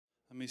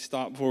Me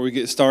stop before we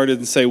get started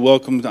and say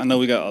welcome. I know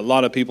we got a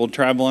lot of people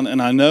traveling, and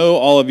I know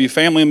all of you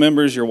family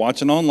members, you're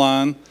watching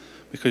online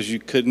because you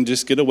couldn't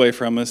just get away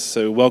from us.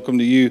 So welcome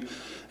to you.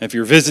 If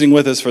you're visiting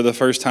with us for the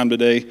first time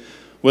today,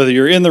 whether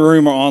you're in the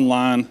room or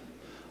online,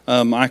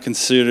 I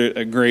consider it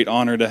a great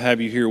honor to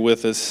have you here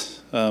with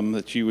us,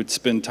 that you would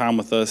spend time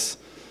with us.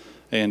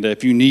 And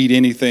if you need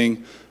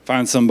anything,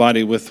 find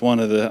somebody with one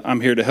of the I'm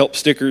here to help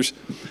stickers,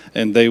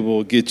 and they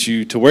will get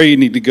you to where you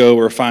need to go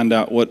or find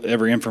out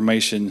whatever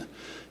information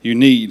you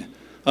need.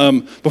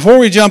 Before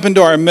we jump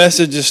into our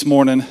message this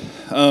morning,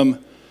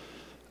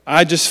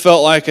 I just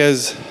felt like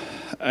as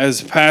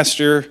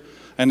pastor,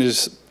 and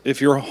as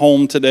if you're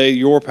home today,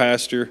 your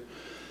pastor,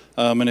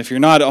 and if you're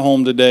not at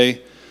home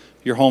today,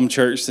 your home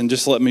church, then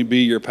just let me be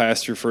your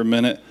pastor for a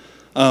minute,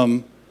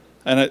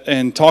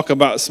 and talk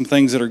about some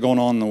things that are going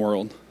on in the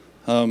world.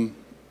 In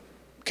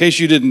case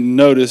you didn't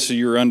notice,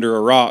 you're under a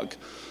rock.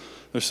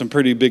 There's some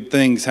pretty big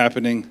things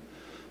happening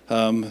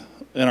in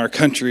our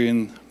country,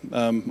 and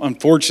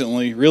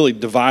unfortunately, really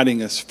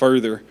dividing us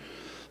further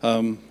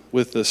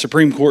with the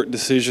Supreme Court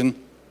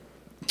decision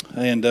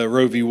and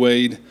Roe v.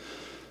 Wade.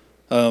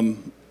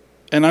 And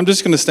I'm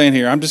just going to stand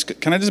here.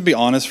 Can I just be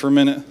honest for a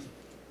minute?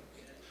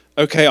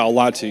 Okay, I'll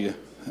lie to you.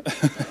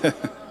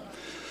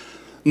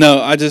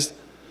 No,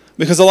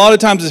 because a lot of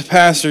times as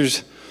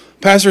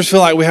pastors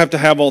feel like we have to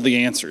have all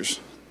the answers.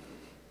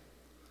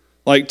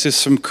 Like to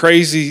some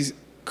crazy,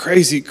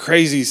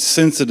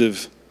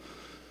 sensitive,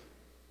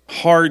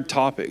 hard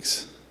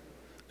topics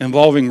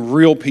involving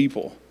real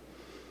people,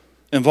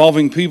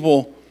 involving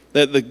people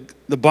that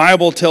the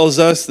Bible tells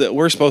us that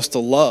we're supposed to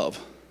love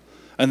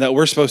and that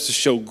we're supposed to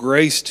show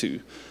grace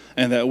to,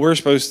 and that we're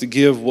supposed to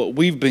give what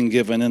we've been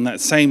given in that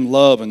same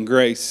love and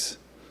grace.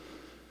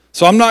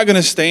 So I'm not going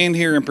to stand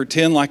here and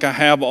pretend like I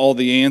have all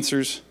the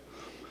answers.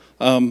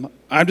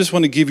 I just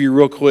want to give you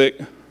real quick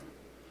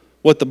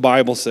what the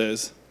Bible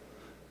says.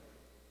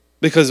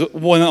 Because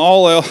when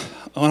all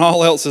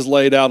else is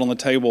laid out on the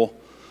table,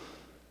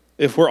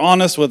 if we're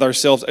honest with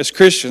ourselves as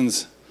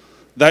Christians,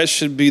 that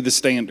should be the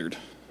standard,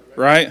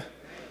 right?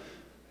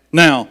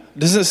 Now,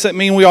 doesn't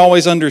mean we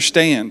always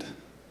understand,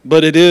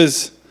 but it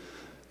is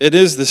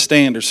the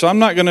standard. So I'm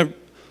not going to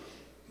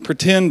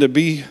pretend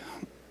to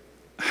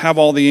have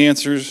all the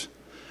answers.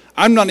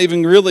 I'm not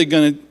even really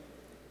going to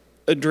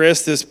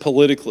address this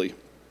politically.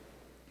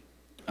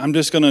 I'm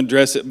just going to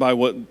address it by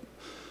what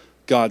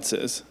God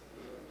says.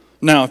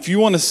 Now, if you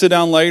want to sit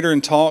down later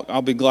and talk,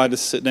 I'll be glad to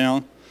sit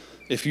down.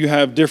 If you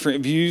have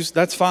different views,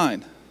 that's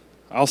fine.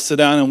 I'll sit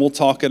down and we'll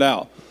talk it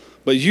out.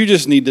 But you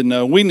just need to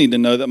know, we need to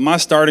know that my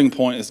starting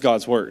point is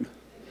God's Word.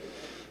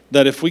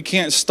 That if we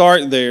can't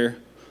start there,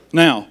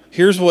 now,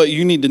 here's what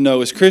you need to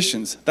know as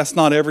Christians. That's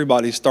not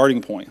everybody's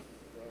starting point.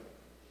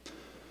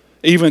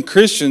 Even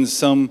Christians,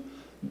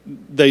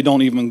 they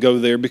don't even go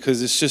there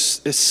because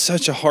it's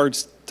such a hard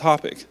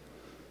topic.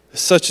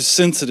 It's such a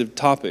sensitive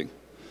topic.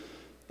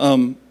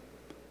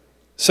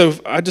 So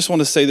I just want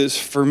to say this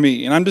for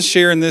me, and I'm just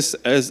sharing this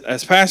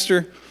as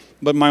pastor,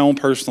 but my own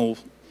personal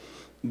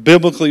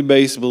biblically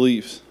based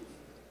beliefs.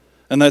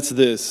 And that's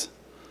this.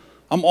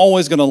 I'm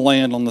always going to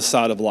land on the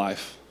side of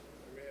life.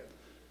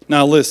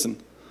 Now listen,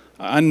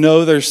 I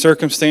know there's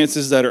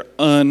circumstances that are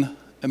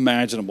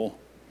unimaginable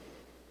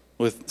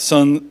with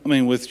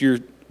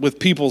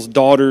people's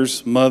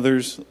daughters,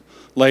 mothers,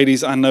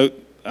 ladies. I know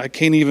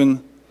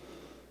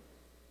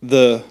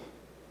the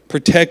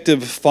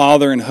protective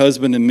father and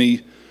husband in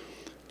me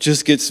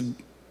just gets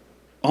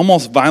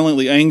almost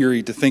violently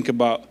angry to think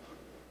about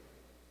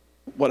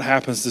what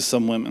happens to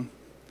some women.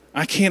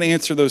 I can't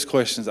answer those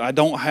questions. I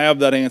don't have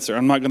that answer.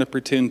 I'm not going to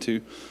pretend to.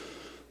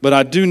 But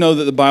I do know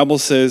that the Bible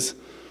says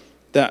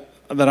that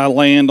I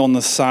land on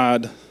the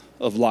side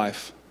of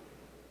life.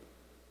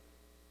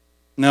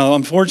 Now,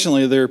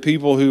 unfortunately, there are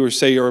people who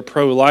are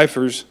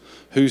pro-lifers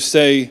who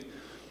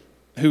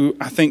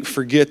I think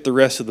forget the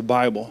rest of the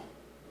Bible.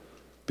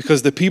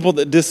 Because the people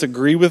that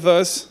disagree with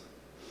us,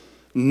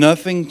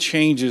 nothing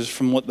changes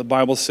from what the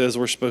Bible says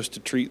we're supposed to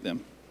treat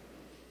them.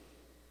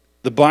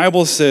 The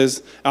Bible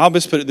says, I'll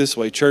just put it this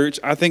way, church,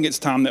 I think it's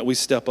time that we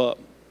step up.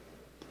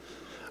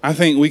 I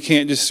think we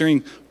can't just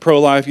sing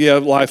pro-life, yeah,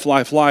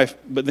 life,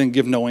 but then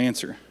give no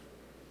answer.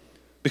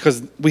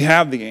 Because we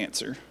have the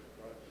answer.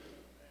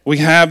 We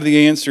have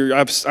the answer.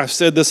 I've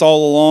said this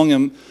all along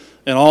in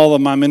all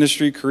of my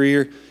ministry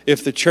career.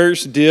 If the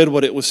church did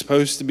what it was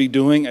supposed to be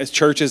doing as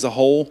church as a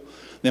whole,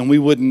 then we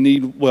wouldn't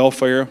need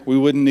welfare. We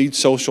wouldn't need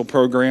social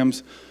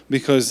programs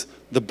because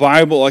the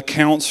Bible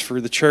accounts for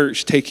the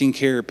church taking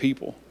care of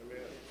people.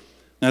 Amen.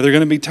 Now, there are going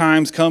to be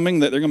times coming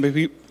that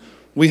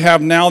we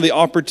have now the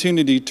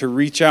opportunity to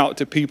reach out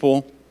to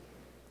people,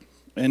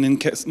 and in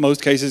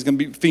most cases, it's going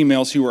to be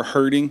females who are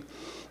hurting,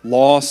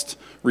 lost,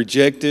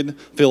 rejected,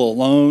 feel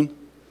alone.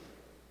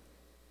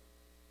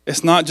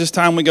 It's not just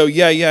time we go,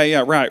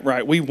 yeah,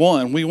 right, we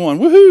won,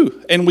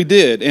 woohoo, and we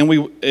did, and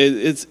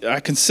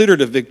I consider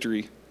it a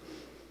victory.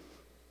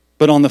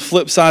 But on the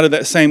flip side of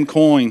that same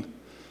coin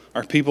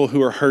are people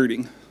who are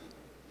hurting,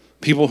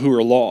 people who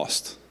are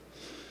lost,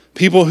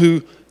 people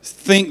who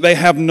think they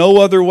have no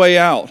other way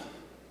out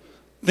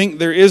think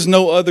there is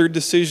no other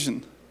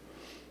decision.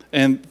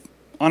 And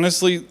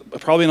honestly,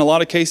 probably in a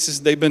lot of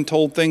cases, they've been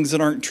told things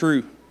that aren't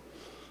true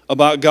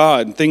about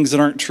God, things that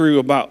aren't true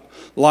about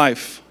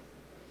life.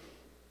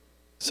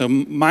 So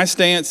my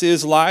stance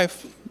is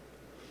life,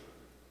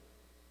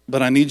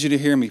 but I need you to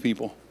hear me,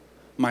 people.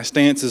 My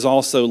stance is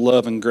also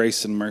love and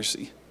grace and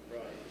mercy.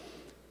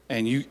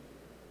 And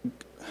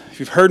if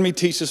you've heard me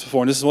teach this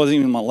before, and this wasn't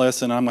even my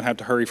lesson, I'm going to have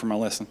to hurry for my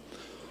lesson.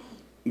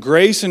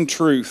 Grace and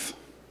truth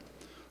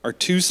are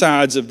two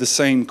sides of the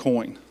same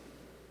coin.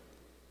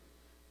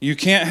 You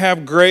can't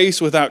have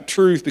grace without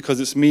truth because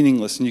it's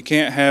meaningless, and you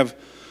can't have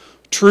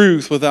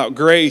truth without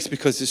grace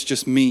because it's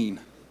just mean.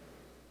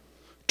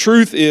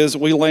 Truth is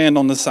we land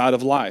on the side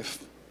of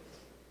life.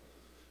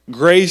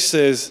 Grace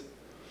says,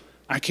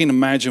 I can't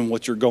imagine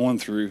what you're going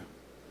through,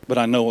 but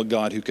I know a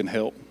God who can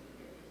help.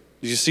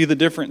 Do you see the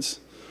difference?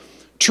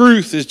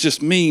 Truth is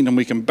just mean, and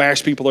we can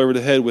bash people over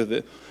the head with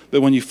it.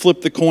 But when you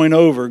flip the coin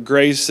over,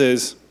 grace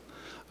says,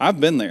 I've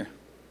been there.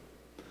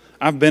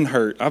 I've been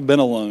hurt. I've been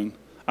alone.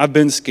 I've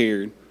been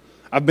scared.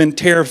 I've been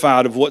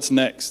terrified of what's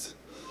next.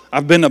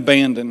 I've been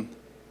abandoned.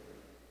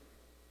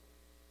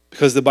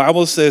 Because the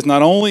Bible says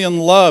not only in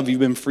love you've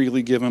been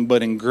freely given,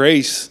 but in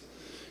grace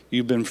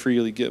you've been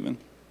freely given.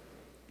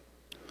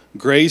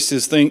 Grace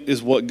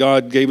is what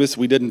God gave us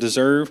we didn't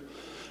deserve.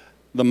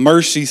 The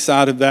mercy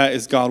side of that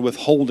is God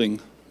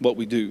withholding what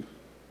we do.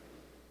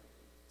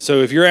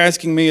 So if you're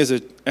asking me as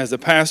a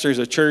pastor, as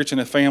a church and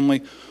a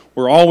family,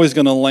 we're always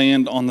going to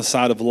land on the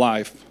side of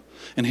life.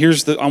 And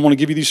I want to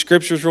give you these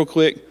scriptures real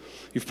quick.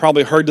 You've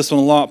probably heard this one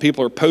a lot.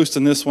 People are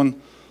posting this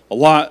one a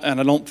lot, and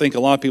I don't think a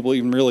lot of people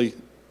even really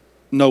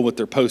know what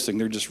they're posting.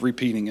 They're just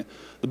repeating it.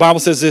 The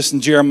Bible says this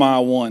in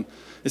Jeremiah 1.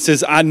 It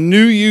says, I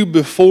knew you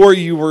before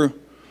you were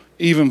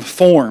even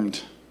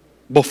formed.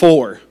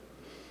 Before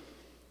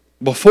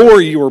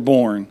you were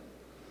born.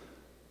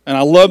 And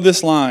I love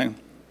this line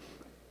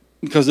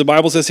because the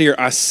Bible says here,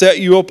 I set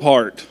you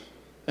apart.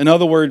 In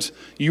other words,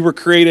 you were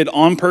created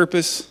on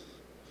purpose,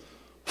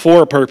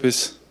 for a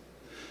purpose,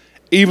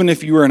 even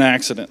if you were an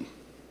accident.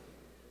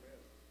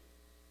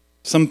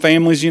 Some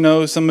families,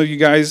 some of you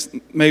guys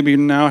maybe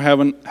now have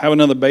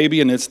another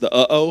baby and it's the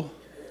uh-oh.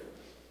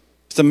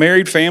 It's a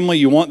married family,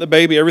 you want the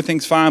baby,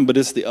 everything's fine, but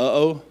it's the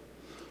uh-oh.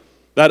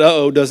 That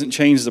uh-oh doesn't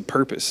change the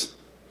purpose.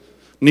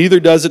 Neither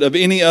does it of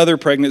any other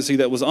pregnancy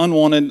that was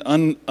unwanted,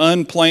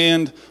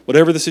 unplanned,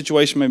 whatever the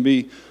situation may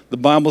be. The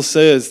Bible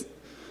says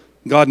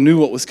God knew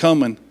what was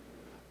coming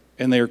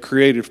and they were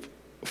created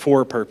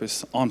for a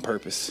purpose, on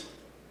purpose.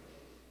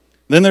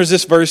 Then there's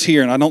this verse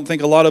here, and I don't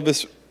think a lot of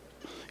us,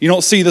 you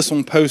don't see this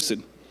one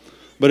posted.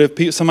 But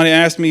if somebody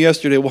asked me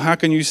yesterday, well, how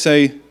can you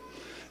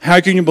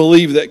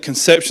believe that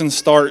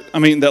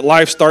that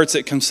life starts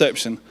at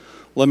conception?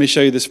 Let me show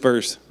you this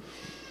verse.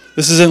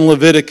 This is in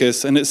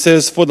Leviticus, and it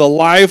says, for the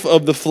life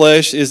of the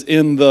flesh is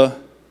in the...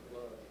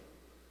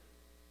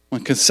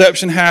 When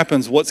conception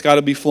happens, what's got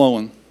to be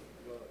flowing?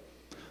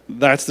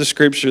 That's the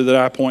scripture that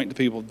I point to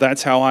people.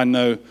 That's how I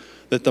know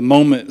that the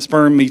moment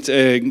sperm meets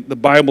egg, the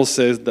Bible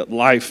says that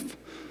life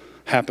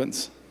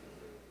happens.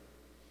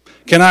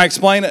 Can I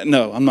explain it?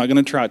 No, I'm not going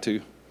to try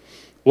to.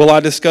 Will I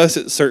discuss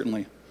it?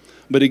 Certainly.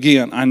 But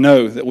again, I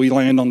know that we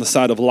land on the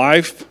side of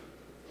life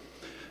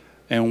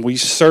and we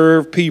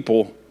serve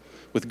people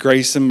with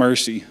grace and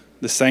mercy,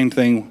 the same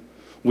thing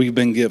we've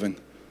been given.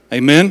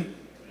 Amen?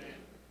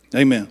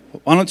 Amen.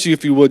 Why don't you,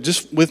 if you would,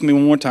 just with me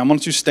one more time, why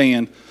don't you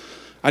stand?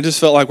 I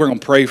just felt like we're going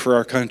to pray for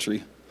our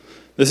country.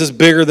 This is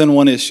bigger than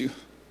one issue.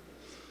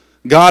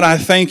 God, I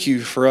thank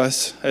you for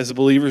us as a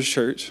Believers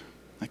Church.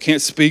 I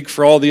can't speak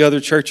for all the other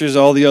churches,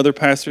 all the other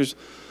pastors,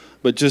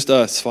 but just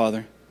us,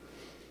 Father.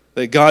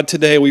 That God,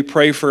 today we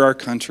pray for our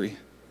country.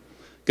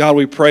 God,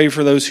 we pray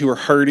for those who are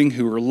hurting,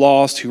 who are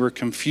lost, who are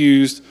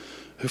confused,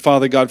 who,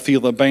 Father God,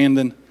 feel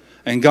abandoned.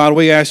 And God,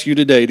 we ask you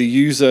today to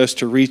use us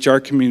to reach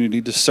our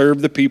community, to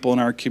serve the people in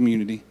our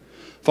community.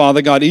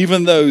 Father God,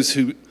 even those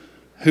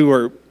who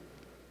are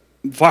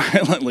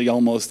violently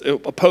almost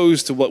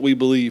opposed to what we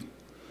believe.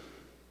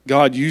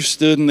 God, you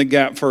stood in the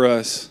gap for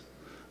us.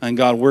 And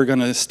God, we're going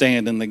to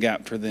stand in the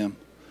gap for them.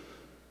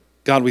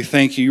 God, we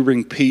thank you. You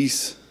bring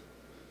peace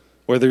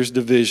where there's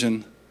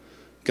division.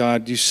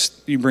 God,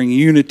 you bring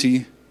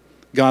unity.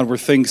 God, where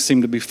things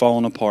seem to be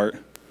falling apart.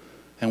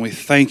 And we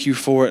thank you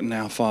for it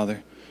now,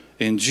 Father.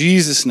 In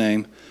Jesus'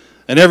 name.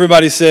 And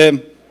everybody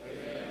said,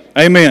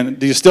 Amen. Amen.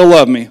 Do you still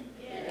love me?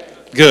 Yes.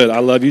 Good. I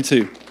love you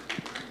too.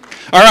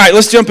 All right,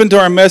 let's jump into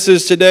our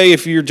message today.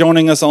 If you're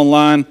joining us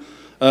online,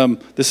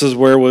 this is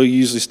where we'll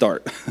usually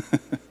start.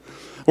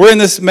 We're in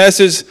this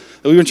message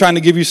that we've been trying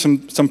to give you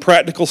some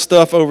practical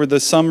stuff over the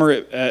summer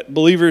at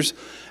Believers,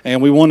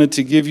 and we wanted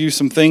to give you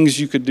some things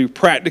you could do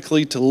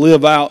practically to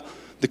live out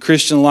the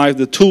Christian life,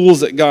 the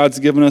tools that God's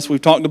given us.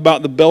 We've talked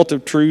about the belt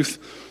of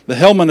truth, the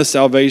helmet of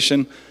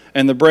salvation,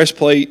 and the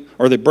breastplate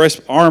or the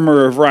breast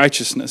armor of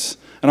righteousness.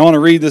 And I want to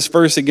read this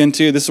verse again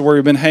to you. This is where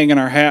we've been hanging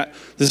our hat.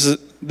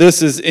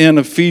 This is in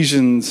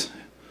Ephesians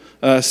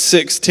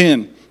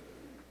 6:10.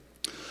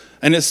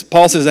 And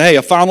Paul says, hey,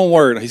 a final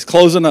word. He's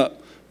closing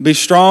up. Be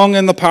strong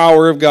in the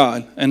power of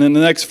God. And in the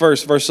next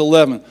verse, verse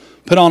 11,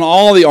 put on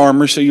all the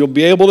armor so you'll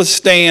be able to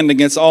stand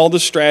against all the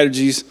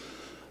strategies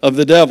of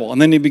the devil.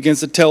 And then he begins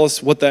to tell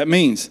us what that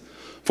means.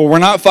 For we're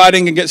not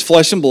fighting against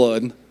flesh and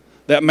blood.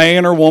 That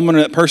man or woman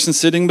or that person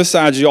sitting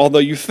beside you, although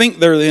you think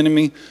they're the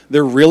enemy,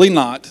 they're really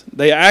not.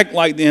 They act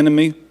like the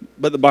enemy,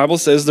 but the Bible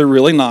says they're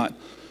really not.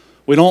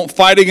 We don't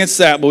fight against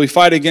that, but we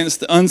fight against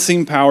the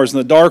unseen powers in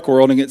the dark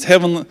world,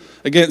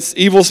 against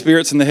evil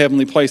spirits in the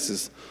heavenly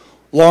places.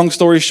 Long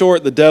story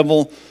short, the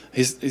devil,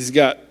 he's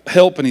got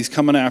help and he's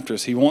coming after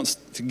us. He wants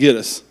to get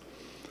us.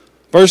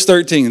 Verse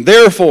 13,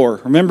 therefore,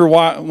 remember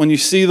why when you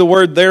see the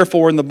word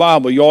therefore in the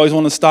Bible, you always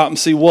want to stop and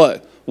see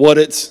what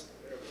it's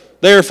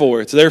there for.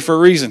 It's there for a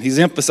reason. He's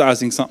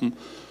emphasizing something.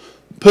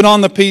 Put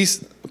on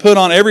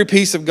every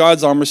piece of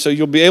God's armor so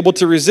you'll be able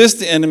to resist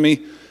the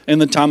enemy in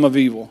the time of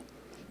evil.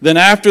 Then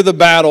after the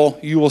battle,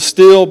 you will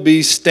still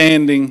be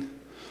standing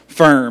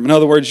firm. In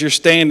other words, you're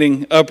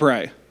standing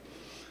upright.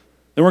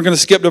 Then we're going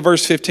to skip to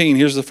verse 15.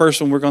 Here's the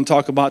first one we're going to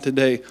talk about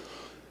today.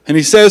 And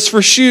he says,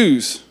 for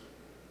shoes,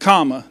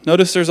 comma.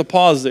 Notice there's a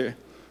pause there.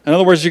 In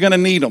other words, you're going to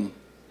need them.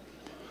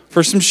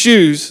 For some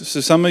shoes, so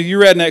some of you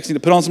rednecks need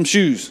to put on some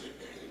shoes.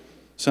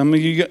 Some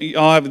of you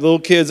all have little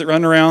kids that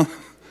run around.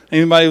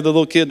 Anybody with a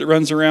little kid that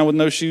runs around with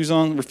no shoes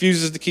on,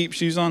 refuses to keep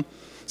shoes on?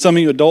 Some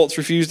of you adults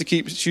refuse to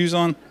keep shoes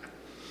on.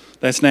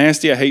 That's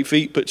nasty. I hate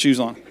feet. Put shoes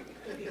on.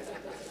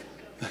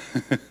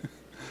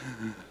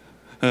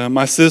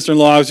 My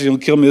sister-in-law was going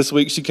to kill me this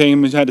week. She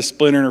came and had a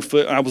splinter in her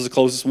foot. I was the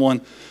closest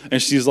one.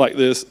 And she's like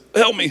this,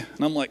 help me.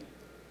 And I'm like,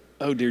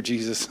 oh, dear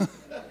Jesus.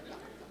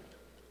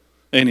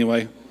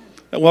 Anyway,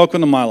 welcome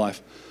to my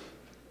life.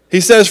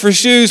 He says, for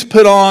shoes,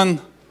 put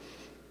on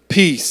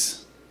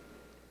peace.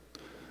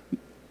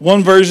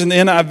 One version, the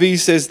NIV,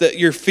 says that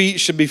your feet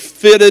should be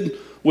fitted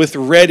with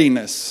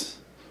readiness,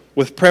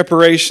 with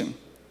preparation.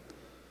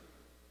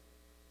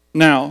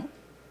 Now,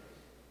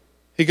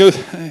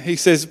 he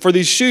says, for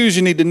these shoes,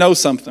 you need to know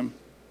something.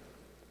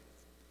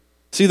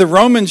 See, the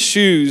Roman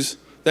shoes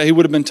that he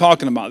would have been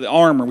talking about, the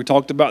armor, we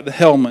talked about the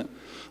helmet,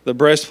 the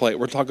breastplate,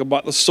 we're talking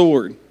about the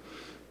sword.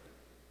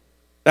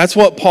 That's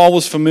what Paul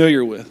was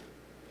familiar with.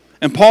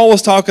 And Paul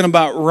was talking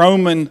about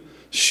Roman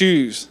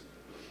shoes.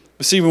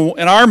 But see,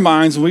 in our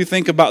minds, when we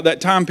think about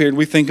that time period,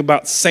 we think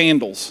about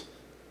sandals.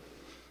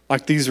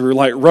 Like these were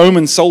like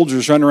Roman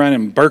soldiers running around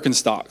in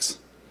Birkenstocks.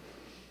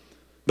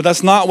 But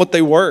that's not what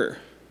they were.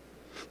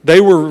 They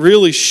were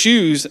really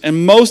shoes,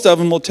 and most of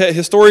them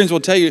historians will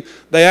tell you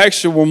they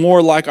actually were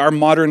more like our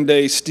modern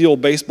day steel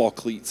baseball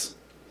cleats.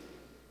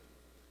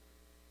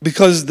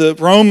 Because the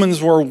Romans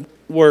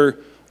were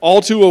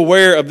all too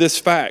aware of this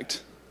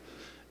fact.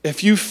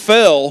 If you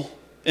fell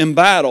in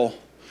battle,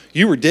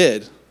 you were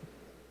dead.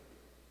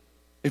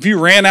 If you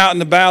ran out in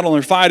the battle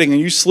and fighting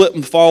and you slip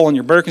and fall on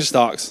your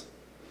Birkenstocks,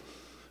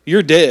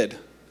 you're dead.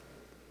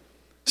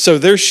 So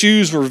their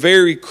shoes were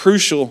very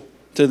crucial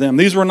to them.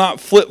 These were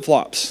not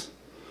flip-flops.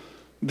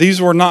 They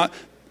were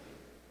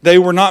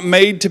not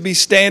made to be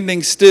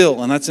standing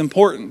still, and that's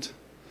important.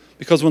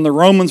 Because when the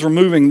Romans were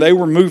moving, they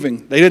were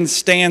moving. They didn't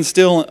stand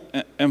still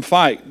and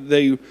fight.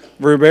 They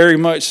were very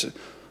much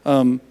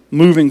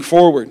moving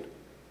forward.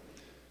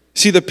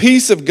 See, the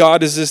peace of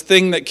God is this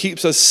thing that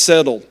keeps us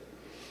settled,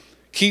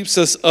 keeps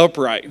us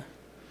upright,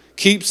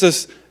 keeps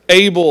us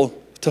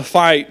able to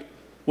fight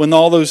when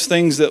all those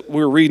things that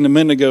we were reading a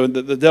minute ago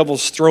that the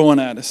devil's throwing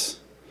at us.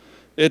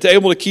 It's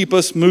able to keep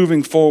us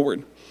moving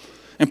forward.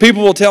 And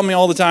people will tell me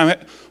all the time,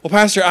 well,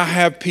 Pastor, I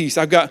have peace.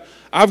 I've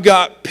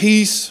got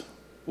peace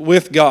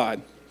with God.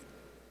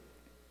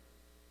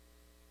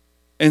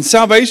 And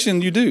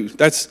salvation, you do.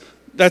 That's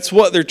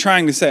what they're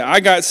trying to say.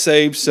 I got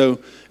saved, so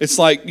it's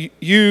like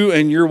you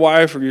and your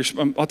wife, or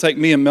I'll take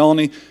me and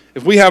Melanie.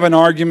 If we have an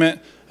argument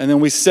and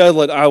then we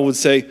settle it, I would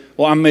say,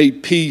 well, I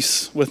made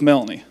peace with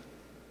Melanie.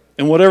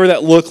 And whatever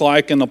that looked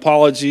like, an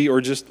apology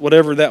or just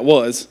whatever that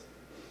was,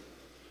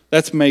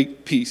 that's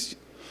make peace.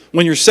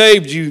 When you're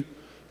saved, you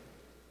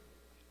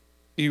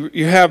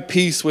have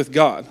peace with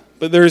God.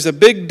 But there's a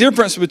big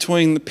difference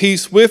between the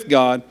peace with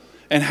God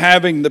and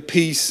having the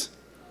peace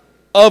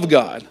of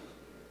God.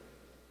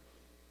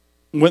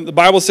 When the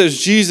Bible says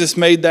Jesus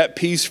made that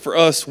peace for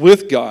us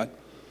with God,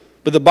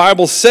 but the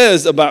Bible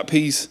says about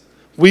peace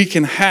we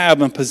can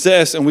have and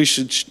possess, and we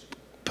should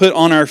put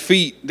on our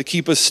feet to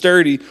keep us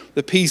sturdy,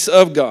 the peace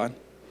of God.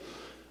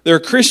 There are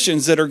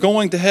Christians that are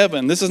going to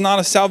heaven. This is not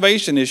a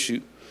salvation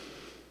issue.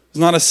 It's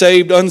not a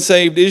saved,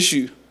 unsaved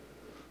issue.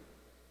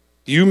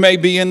 You may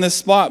be in this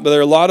spot, but there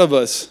are a lot of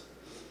us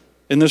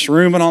in this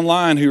room and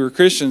online who are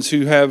Christians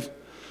who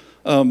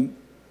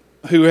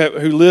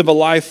live a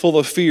life full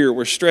of fear.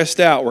 We're stressed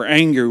out. We're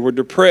angry. We're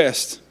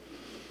depressed.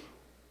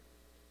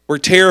 We're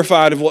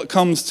terrified of what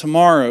comes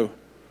tomorrow.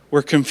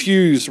 We're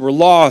confused. We're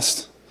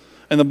lost.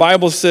 And the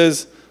Bible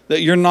says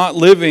that you're not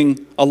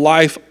living a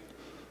life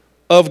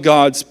of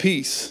God's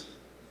peace.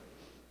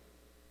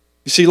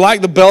 You see,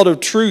 like the belt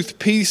of truth,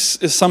 peace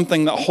is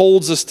something that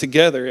holds us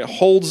together. It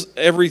holds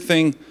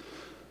everything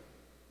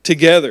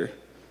together.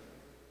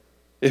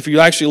 If you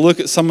actually look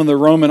at some of the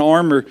Roman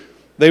armor,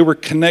 they were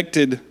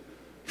connected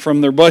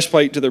from their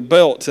breastplate to their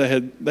belts.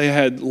 They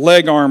had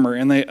leg armor,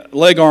 and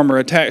leg armor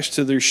attached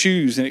to their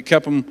shoes, and it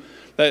kept them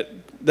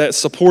that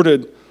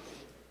supported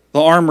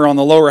the armor on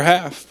the lower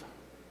half.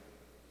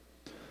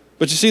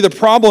 But you see, the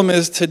problem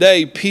is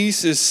today,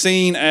 peace is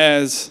seen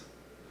as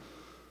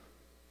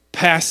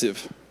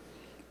passive.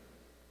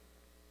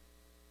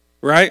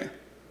 Right?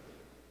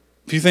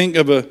 If you think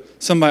of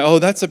somebody, oh,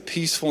 that's a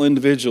peaceful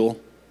individual.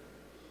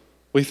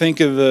 We think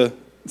of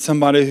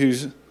somebody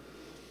who's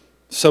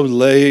so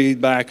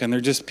laid back and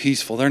they're just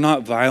peaceful. They're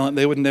not violent.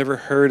 They would never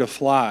hurt a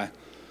fly.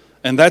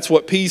 And that's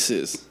what peace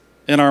is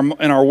in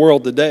our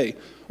world today.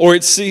 Or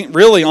it's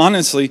really,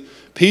 honestly,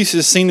 peace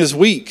is seen as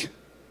weak.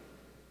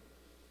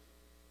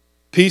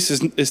 Peace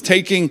is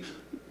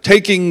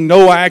taking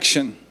no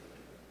action.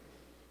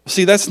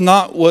 See, that's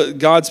not what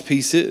God's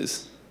peace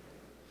is.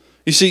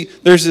 You see,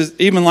 there's this,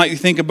 even like you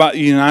think about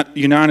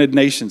United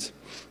Nations.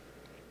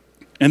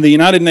 And the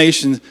United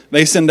Nations,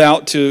 they send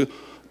out to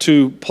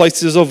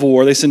places of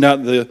war, they send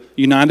out the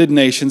United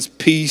Nations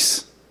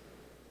peace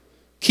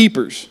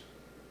keepers.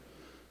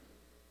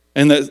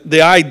 And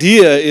the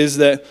idea is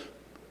that,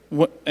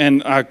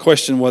 and I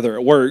question whether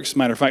it works,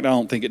 matter of fact, I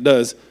don't think it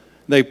does.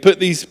 They put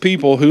these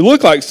people who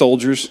look like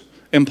soldiers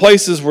in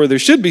places where there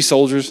should be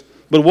soldiers,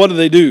 but what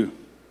do?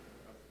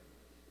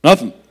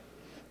 Nothing.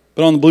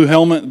 Put on the blue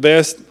helmet,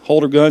 vest,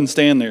 hold a gun,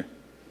 stand there.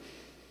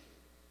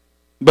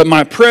 But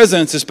my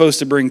presence is supposed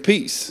to bring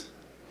peace.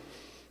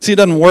 See, it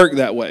doesn't work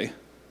that way.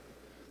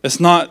 It's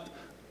not,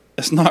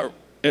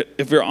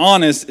 if you're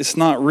honest, it's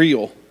not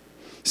real.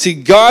 See,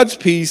 God's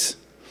peace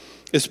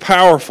is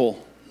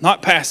powerful,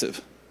 not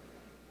passive.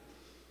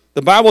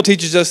 The Bible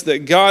teaches us that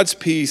God's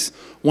peace,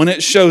 when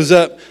it shows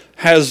up,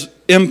 has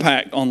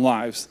impact on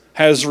lives,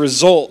 has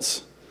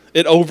results.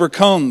 It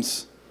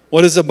overcomes.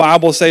 What does the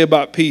Bible say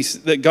about peace?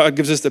 That God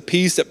gives us the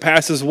peace that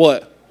passes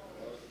what?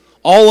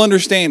 All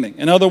understanding.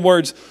 In other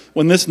words,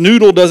 when this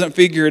noodle doesn't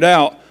figure it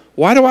out,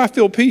 why do I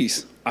feel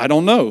peace? I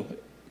don't know.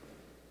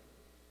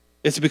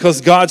 It's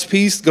because God's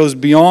peace goes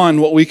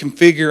beyond what we can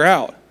figure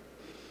out.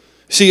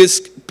 See,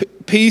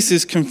 peace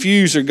is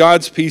confused, or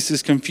God's peace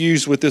is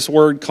confused with this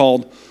word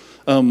called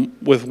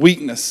with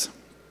weakness.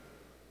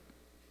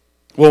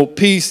 Well,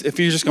 peace, if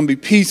you're just going to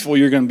be peaceful,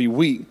 you're going to be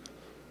weak.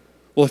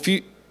 Well,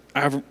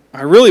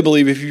 I really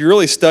believe if you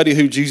really study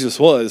who Jesus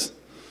was,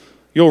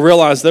 you'll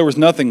realize there was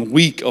nothing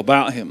weak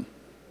about him.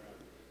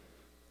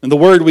 And the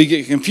word we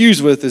get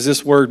confused with is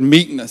this word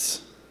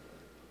meekness.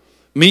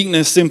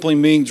 Meekness simply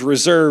means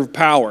reserved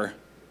power.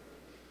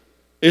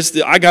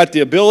 I got the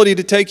ability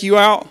to take you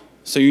out,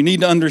 so you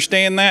need to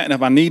understand that, and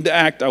if I need to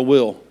act, I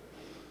will.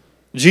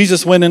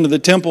 Jesus went into the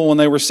temple when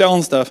they were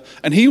selling stuff,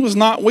 and he was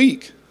not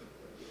weak.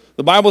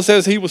 The Bible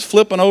says he was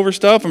flipping over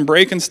stuff and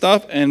breaking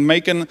stuff and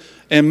making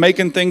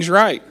things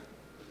right.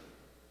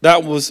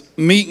 That was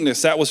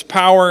meekness. That was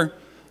power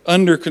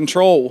under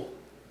control.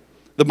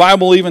 The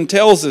Bible even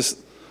tells us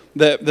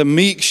that the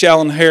meek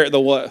shall inherit the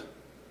what?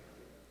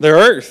 The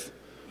earth.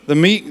 The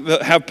meek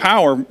that have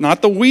power,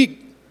 not the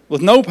weak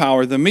with no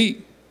power, the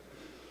meek.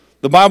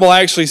 The Bible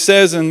actually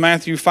says in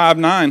Matthew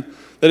 5:9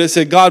 that it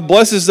said, God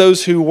blesses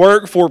those who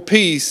work for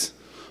peace,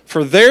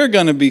 for they're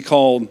going to be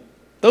called,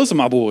 those are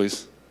my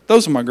boys,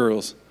 those are my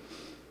girls.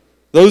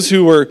 Those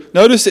who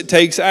notice it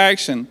takes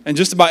action. And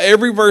just about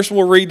every verse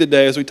we'll read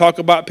today as we talk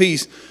about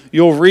peace,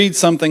 you'll read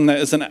something that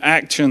is an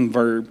action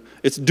verb.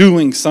 It's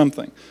doing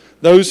something.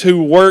 Those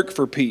who work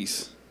for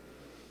peace.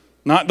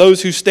 Not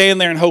those who stand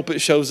there and hope it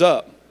shows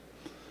up.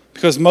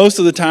 Because most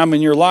of the time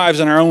in your lives,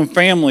 in our own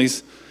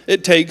families,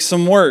 it takes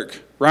some work,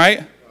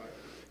 right?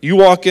 You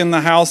walk in the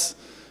house,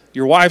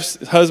 your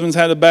husband's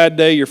had a bad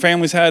day, your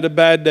family's had a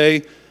bad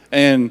day,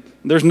 and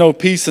there's no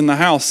peace in the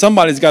house.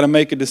 Somebody's got to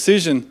make a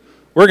decision.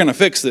 We're going to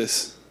fix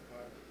this.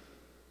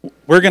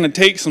 We're going to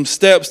take some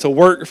steps to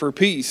work for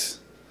peace.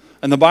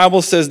 And the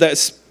Bible says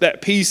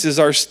that peace is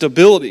our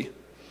stability.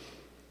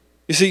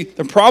 You see,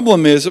 the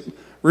problem is,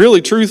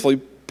 really truthfully,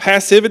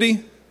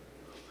 passivity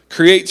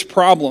creates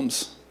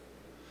problems.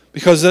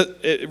 Because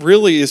it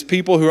really is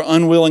people who are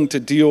unwilling to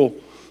deal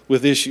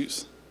with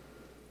issues.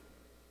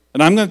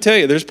 And I'm going to tell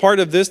you, there's part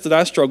of this that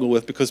I struggle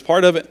with, because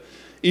part of it,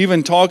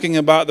 even talking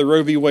about the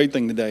Roe v. Wade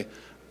thing today,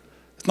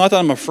 it's not that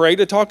I'm afraid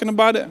of talking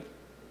about it.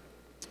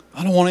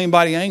 I don't want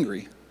anybody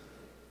angry.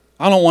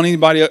 I don't want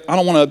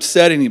to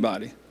upset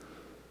anybody.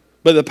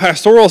 But the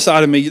pastoral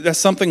side of me, that's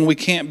something we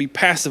can't be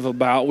passive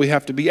about. We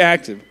have to be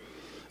active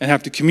and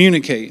have to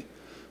communicate.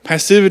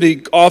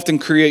 Passivity often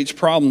creates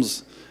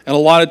problems, and a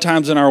lot of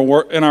times in our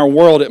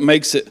world, it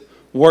makes it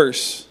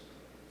worse.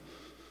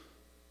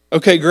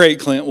 Okay, great,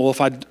 Clint. Well,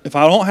 if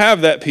I don't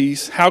have that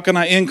peace, how can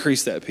I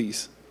increase that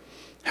peace?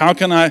 How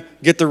can I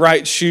get the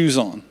right shoes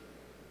on?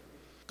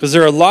 Because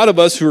there are a lot of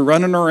us who are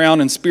running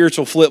around in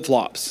spiritual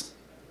flip-flops.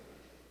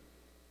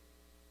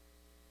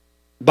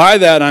 By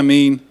that I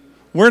mean,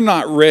 we're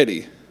not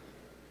ready.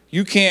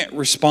 You can't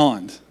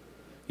respond.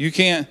 You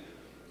can't.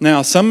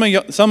 Now, some of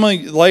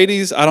you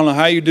ladies, I don't know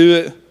how you do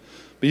it,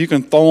 but you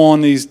can throw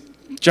on these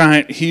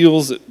giant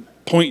heels that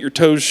point your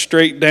toes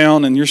straight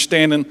down, and you're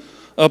standing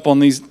up on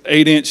these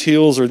 8-inch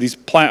hills or these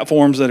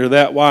platforms that are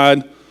that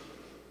wide,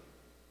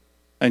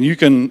 and you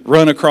can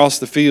run across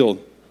the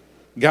field.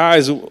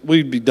 Guys,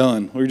 we'd be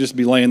done. We'd just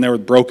be laying there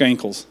with broke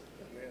ankles.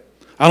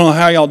 I don't know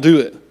how y'all do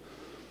it.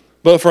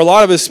 But for a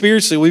lot of us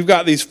spiritually, we've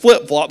got these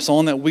flip-flops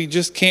on that we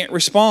just can't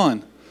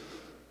respond.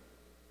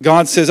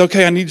 God says,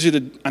 okay, I need you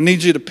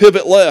to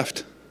pivot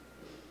left.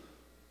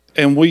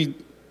 And we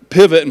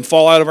pivot and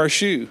fall out of our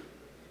shoe.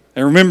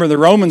 And remember, the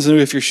Romans knew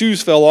if your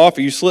shoes fell off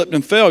or you slipped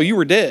and fell, you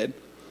were dead.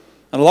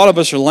 And a lot of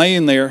us are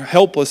laying there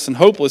helpless and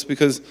hopeless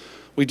because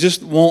we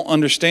just won't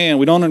understand.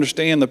 We don't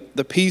understand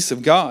the peace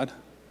of God.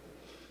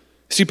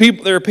 See,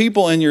 there are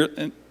people in your...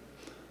 Let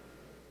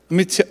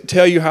me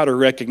tell you how to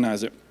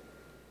recognize it.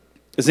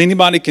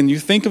 Can you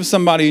think of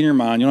somebody in your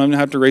mind, you don't even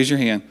have to raise your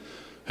hand,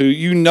 who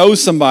you know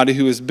somebody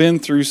who has been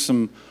through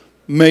some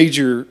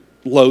major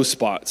low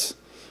spots,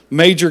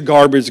 major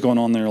garbage going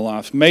on in their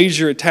life,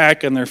 major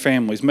attack in their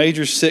families,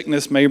 major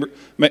sickness,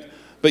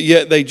 but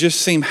yet they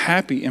just seem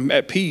happy and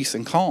at peace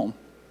and calm.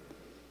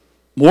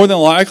 More than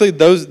likely,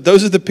 those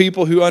are the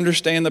people who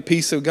understand the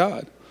peace of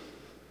God.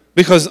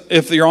 Because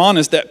if you're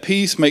honest, that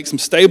peace makes them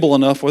stable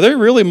enough where they're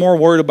really more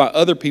worried about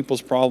other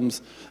people's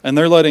problems and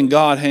they're letting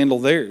God handle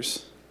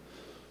theirs.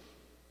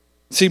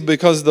 See,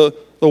 because the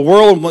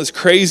world was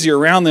crazy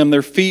around them,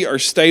 their feet are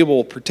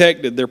stable,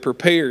 protected, they're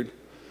prepared.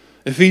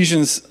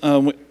 Ephesians,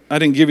 I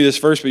didn't give you this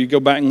verse, but you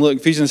go back and look.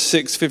 Ephesians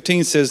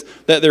 6:15 says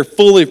that they're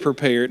fully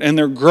prepared and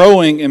they're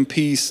growing in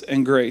peace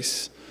and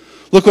grace.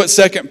 Look what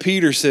 2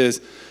 Peter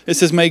says. It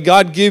says, may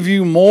God give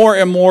you more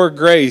and more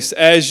grace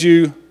as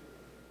you,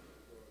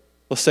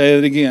 let's say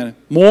it again,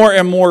 more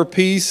and more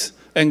peace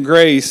and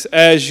grace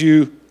as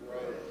you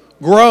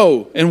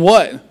grow. In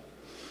what?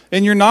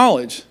 In your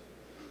knowledge.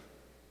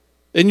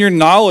 In your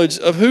knowledge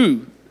of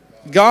who?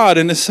 God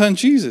and His Son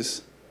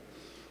Jesus.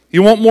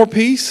 You want more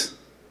peace?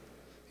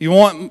 You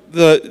want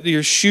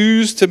your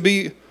shoes to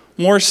be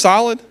more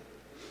solid?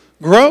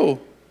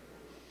 Grow.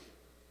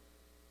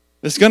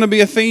 It's going to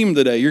be a theme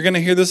today. You're going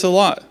to hear this a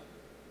lot.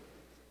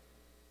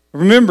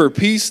 Remember,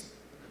 peace,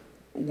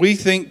 we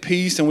think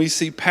peace and we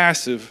see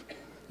passive,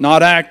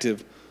 not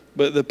active.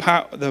 But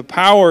the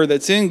power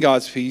that's in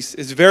God's peace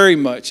is very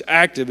much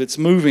active. It's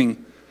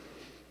moving.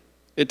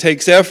 It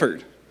takes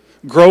effort.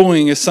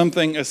 Growing is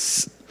something,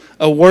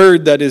 a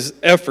word that is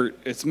effort.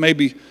 It's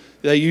maybe,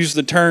 they use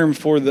the term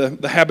for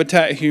the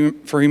Habitat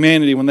for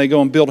Humanity when they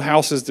go and build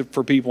houses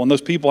for people. And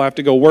those people have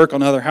to go work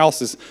on other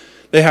houses.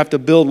 They have to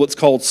build what's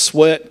called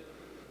sweat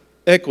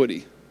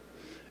equity.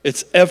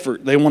 It's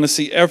effort. They want to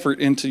see effort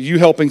into you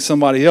helping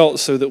somebody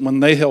else so that when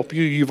they help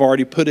you, you've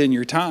already put in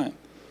your time.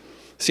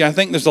 See, I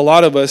think there's a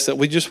lot of us that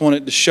we just want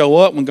it to show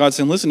up when God's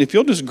saying, listen, if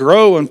you'll just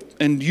grow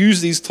and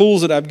use these tools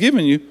that I've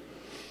given you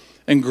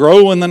and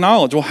grow in the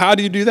knowledge. Well, how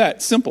do you do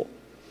that? Simple.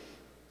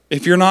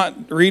 If you're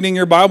not reading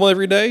your Bible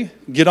every day,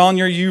 get on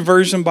your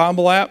YouVersion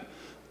Bible app.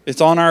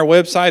 It's on our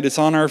website. It's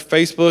on our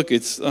Facebook.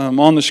 It's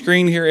on the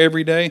screen here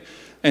every day.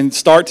 And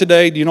start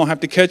today. You don't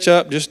have to catch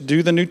up. Just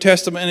do the New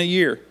Testament in a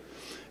year.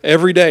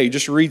 Every day,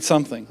 just read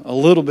something, a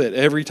little bit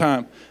every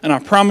time. And I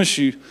promise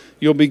you,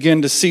 you'll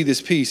begin to see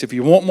this peace. If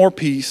you want more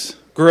peace,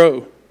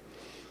 grow.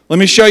 Let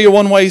me show you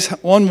one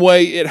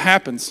way it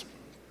happens.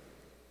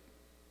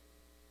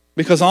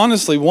 Because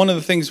honestly, one of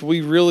the things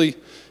we really,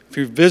 if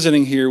you're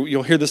visiting here,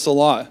 you'll hear this a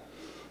lot.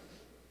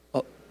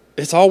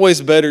 It's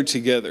always better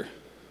together.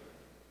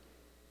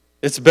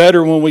 It's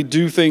better when we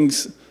do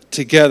things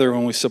together,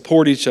 when we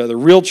support each other.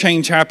 Real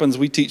change happens,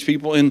 we teach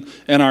people in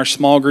our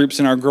small groups,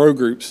 in our grow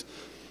groups.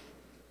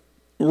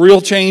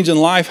 Real change in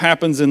life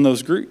happens in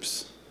those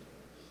groups.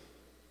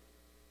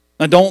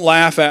 Now, don't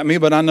laugh at me,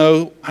 but I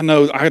know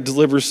I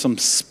deliver some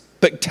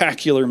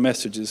spectacular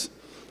messages.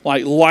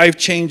 Like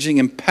life-changing,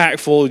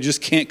 impactful, you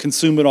just can't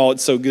consume it all,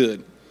 it's so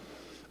good.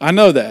 I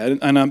know that,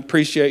 and I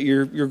appreciate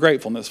your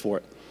gratefulness for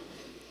it.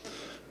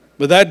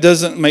 But that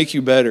doesn't make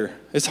you better.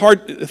 It's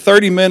hard,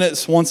 30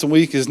 minutes once a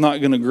week is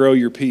not going to grow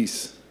your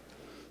peace.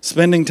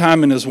 Spending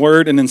time in His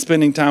Word and then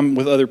spending time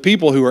with other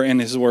people who are in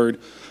His Word,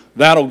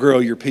 that'll grow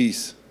your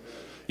peace.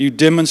 You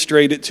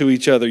demonstrate it to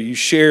each other. You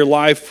share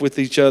life with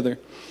each other.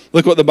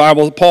 Look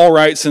what Paul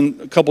writes in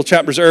a couple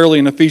chapters early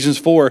in Ephesians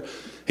 4.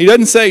 He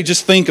doesn't say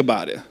just think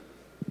about it.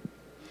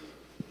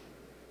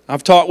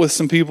 I've talked with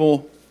some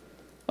people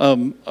I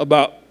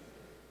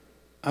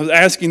was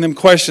asking them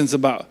questions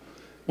about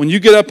when you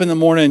get up in the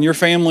morning and your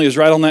family is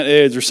right on that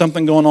edge or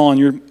something going on,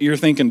 you're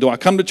thinking, do I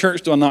come to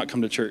church, do I not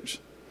come to church?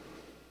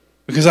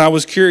 Because I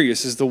was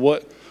curious as to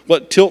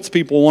what tilts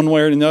people one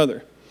way or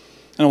another.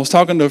 And I was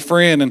talking to a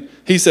friend, and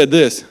he said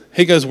this.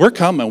 He goes, we're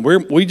coming.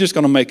 We just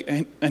going to make,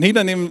 and he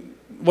wasn't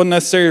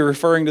necessarily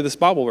referring to this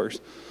Bible verse.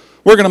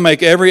 We're going to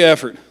make every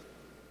effort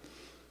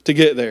to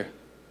get there.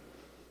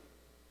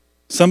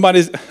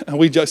 Somebody's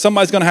going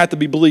to have to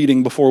be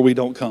bleeding before we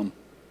don't come.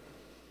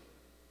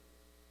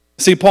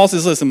 See, Paul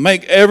says, listen,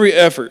 make every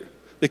effort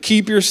to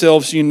keep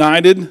yourselves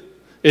united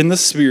in the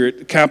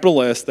Spirit,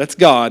 capital S, that's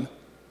God.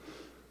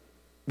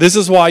 This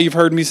is why you've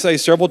heard me say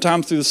several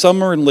times through the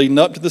summer and leading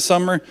up to the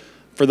summer,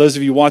 for those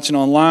of you watching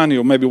online,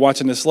 you'll maybe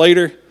watching this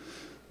later,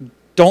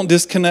 Don't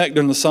disconnect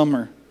during the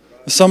summer.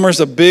 The summer is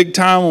a big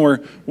time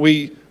where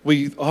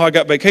I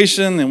got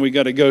vacation and we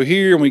got to go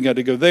here and we got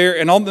to go there.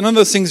 And none of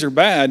those things are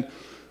bad.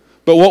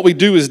 But what we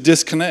do is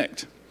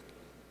disconnect.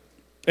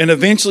 And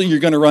eventually you're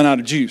going to run out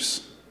of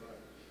juice.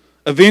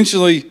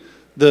 Eventually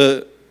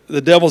the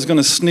devil's going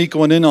to sneak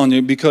one in on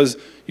you because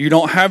you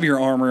don't have your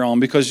armor on,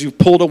 because you've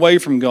pulled away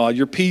from God.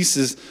 Your peace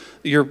is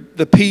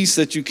the peace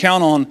that you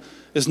count on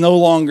is no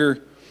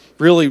longer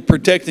really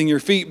protecting your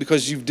feet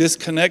because you've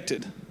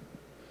disconnected.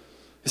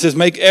 It says,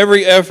 make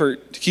every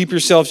effort to keep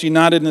yourselves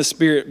united in the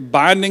Spirit,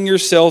 binding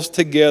yourselves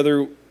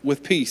together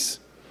with peace.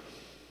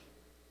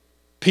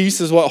 Peace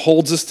is what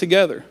holds us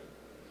together.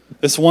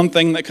 That's one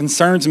thing that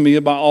concerns me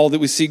about all that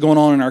we see going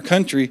on in our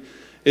country,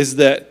 is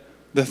that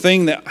the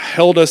thing that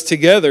held us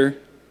together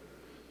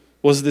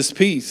was this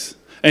peace.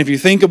 And if you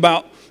think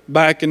about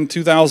back in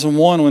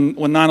 2001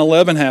 when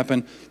 9/11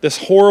 happened, this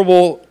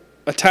horrible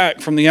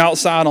attack from the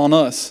outside on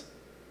us.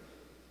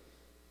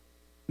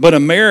 But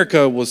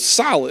America was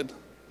solid.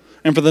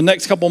 And for the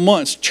next couple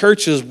months,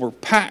 churches were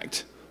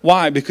packed.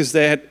 Why? Because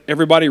they had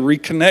everybody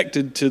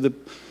reconnected to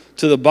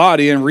the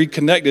body and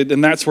reconnected,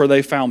 and that's where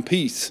they found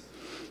peace.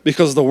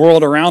 Because the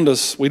world around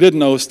us, we didn't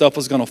know stuff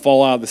was going to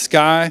fall out of the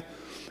sky.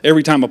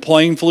 Every time a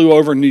plane flew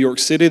over New York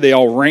City, they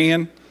all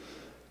ran.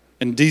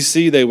 In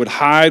D.C., they would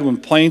hide when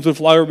planes would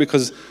fly over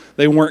because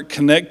they weren't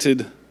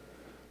connected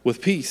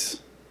with peace.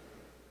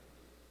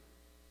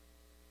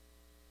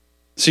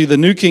 See, the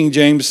New King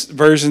James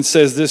Version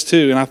says this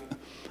too, and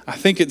I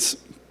think it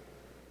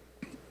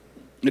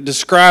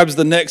describes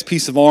the next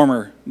piece of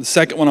armor, the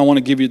second one I want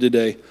to give you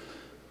today.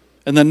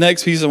 And the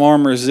next piece of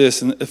armor is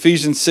this, in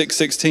Ephesians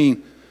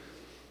 6:16.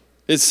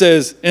 It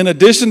says, in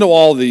addition to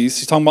all these,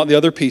 he's talking about the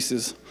other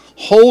pieces,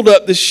 hold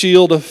up the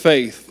shield of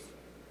faith.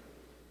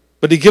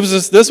 But he gives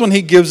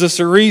us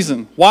a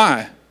reason.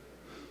 Why?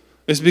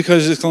 It's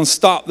because it's going to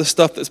stop the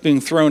stuff that's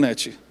being thrown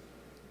at you.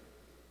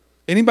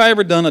 Anybody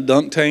ever done a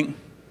dunk tank?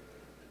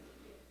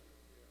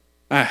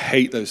 I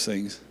hate those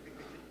things.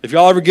 If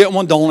y'all ever get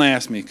one, don't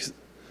ask me.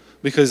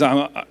 Because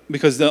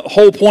the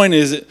whole point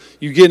is that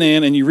you get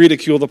in and you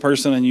ridicule the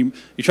person and you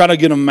try to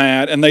get them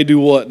mad, and they do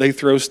what? They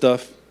throw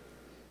stuff.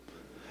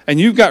 And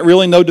you've got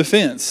really no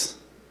defense.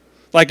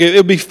 Like, it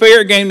would be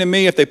fair game to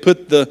me if they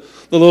put the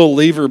little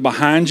lever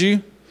behind you.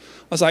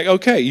 I was like,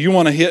 okay, you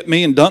want to hit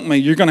me and dunk me,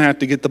 you're going to have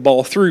to get the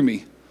ball through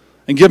me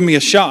and give me a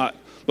shot.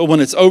 But when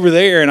it's over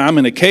there and I'm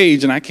in a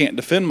cage and I can't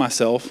defend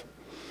myself,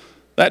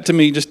 that to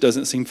me just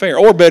doesn't seem fair.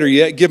 Or better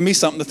yet, give me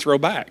something to throw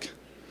back.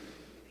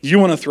 You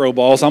want to throw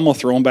balls, I'm going to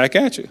throw them back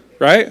at you,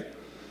 right?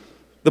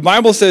 The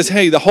Bible says,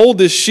 hey, to hold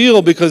this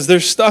shield because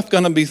there's stuff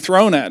going to be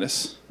thrown at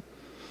us.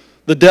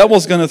 The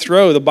devil's going to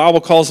throw. The Bible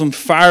calls them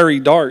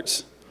fiery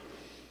darts.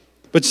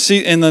 But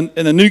see, in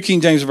the New King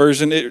James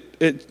Version,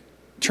 it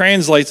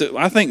translates it,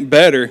 I think,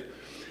 better.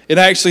 It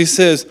actually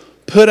says,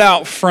 put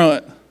out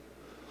front,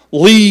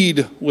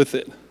 lead with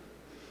it.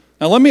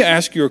 Now let me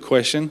ask you a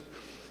question.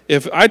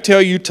 If I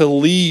tell you to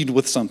lead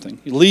with something,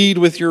 lead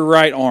with your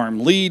right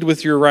arm, lead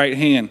with your right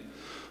hand,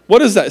 what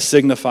does that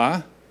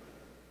signify?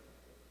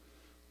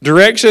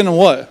 Direction and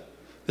what?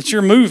 That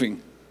you're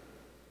moving.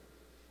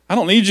 I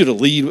don't need you to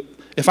lead.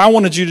 If I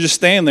wanted you to just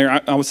stand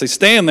there, I would say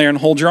stand there and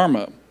hold your arm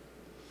up.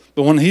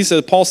 But when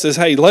Paul says,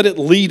 hey, let it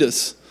lead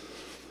us.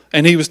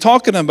 And he was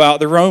talking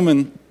about the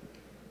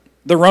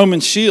Roman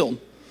shield.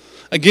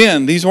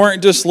 Again, these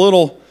weren't just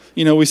little,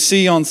 we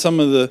see on some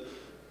of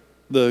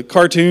the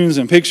cartoons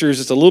and pictures,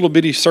 it's a little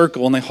bitty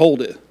circle and they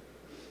hold it.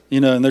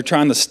 And they're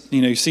trying to,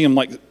 you see them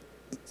like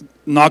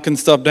knocking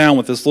stuff down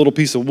with this little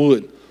piece of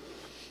wood.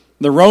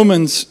 The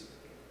Romans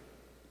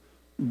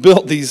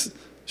built these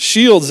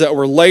shields that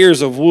were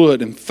layers of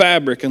wood and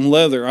fabric and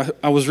leather.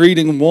 I was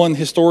reading, one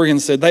historian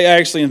said they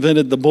actually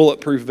invented the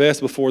bulletproof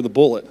vest before the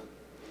bullet,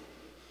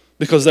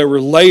 because there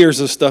were layers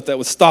of stuff that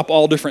would stop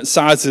all different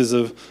sizes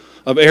of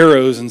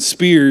arrows and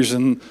spears.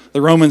 And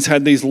the Romans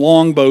had these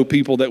longbow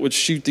people that would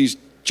shoot these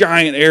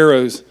giant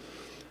arrows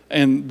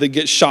and they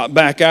get shot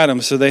back at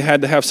them, so they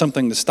had to have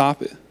something to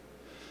stop it.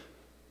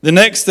 The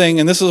next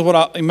thing, and this is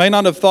what you may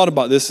not have thought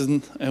about this,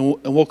 and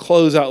we'll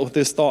close out with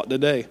this thought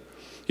today.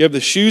 You have the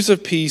shoes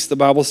of peace, the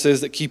Bible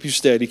says, that keep you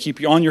steady, keep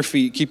you on your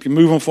feet, keep you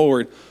moving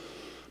forward.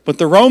 But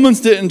the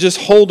Romans didn't just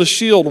hold a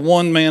shield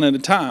one man at a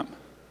time.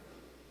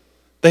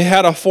 They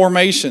had a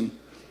formation,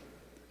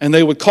 and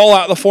they would call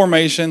out the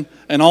formation,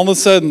 and all of a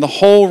sudden the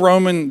whole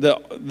Roman,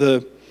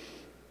 the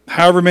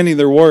however many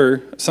there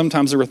were,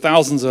 sometimes there were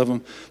thousands of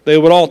them, they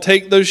would all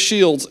take those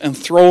shields and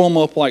throw them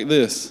up like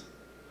this.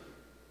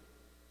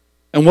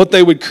 And what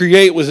they would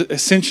create was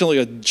essentially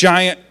a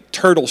giant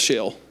turtle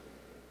shell.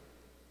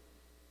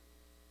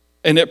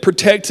 And it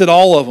protected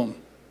all of them.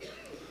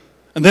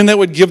 And then they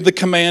would give the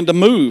command to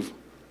move.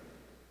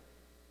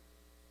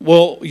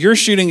 Well, you're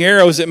shooting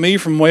arrows at me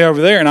from way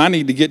over there, and I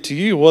need to get to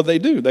you. What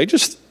do? They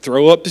just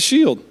throw up the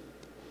shield.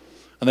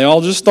 And they all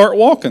just start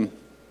walking.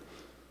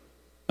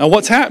 Now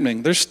what's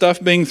happening? There's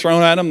stuff being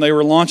thrown at them. They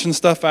were launching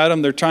stuff at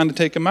them. They're trying to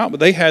take them out, but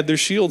they had their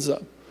shields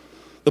up.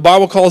 The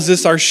Bible calls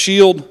this our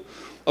shield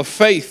of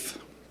faith.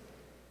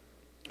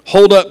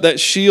 hold up that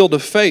shield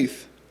of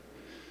faith.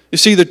 You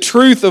see, the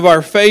truth of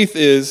our faith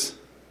is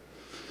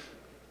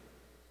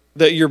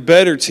that you're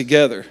better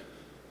together.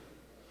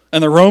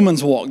 And the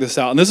Romans walk this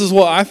out. And this is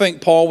what I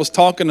think Paul was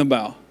talking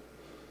about.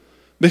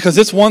 Because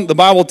it's one, the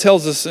Bible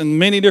tells us in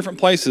many different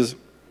places.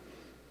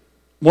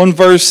 One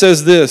verse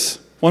says this.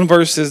 One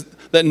verse says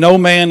that no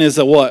man is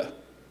a what?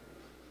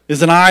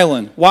 Is an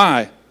island.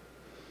 Why?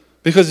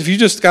 Because if you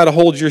just got to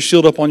hold your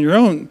shield up on your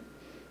own,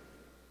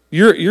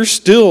 you're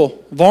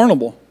still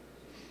vulnerable.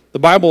 The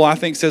Bible, I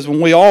think, says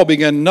when we all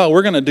begin, no,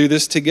 we're going to do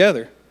this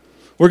together.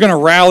 We're going to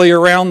rally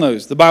around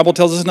those. The Bible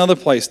tells us another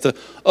place to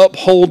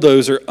uphold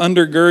those or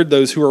undergird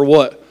those who are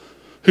what?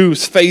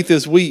 Whose faith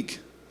is weak.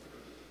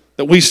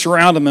 That we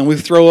surround them and we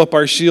throw up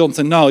our shield and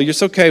say, no,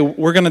 it's okay,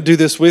 we're going to do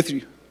this with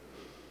you.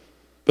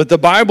 But the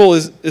Bible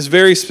is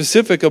very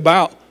specific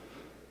about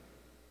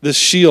this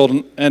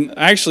shield. And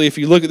actually, if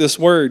you look at this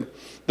word,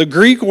 the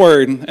Greek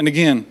word, and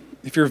again,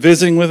 if you're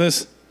visiting with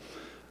us,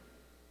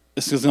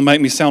 this is going to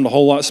make me sound a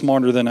whole lot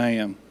smarter than I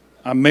am.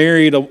 I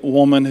married a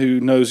woman who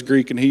knows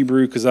Greek and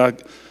Hebrew because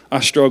I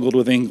struggled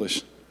with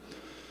English.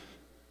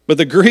 But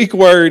the Greek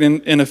word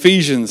in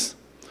Ephesians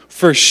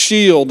for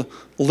shield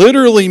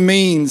literally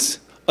means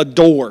a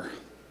door.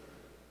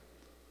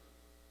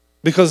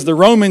 Because the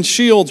Roman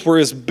shields were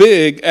as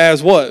big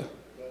as what?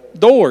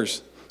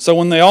 Doors. So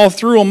when they all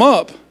threw them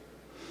up.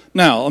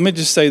 Now, let me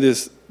just say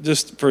this,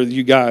 just for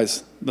you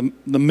guys,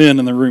 the men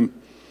in the room.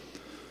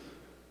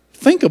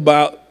 Think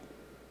about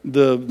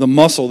the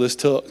muscle this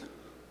took.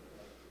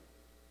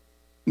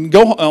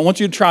 I want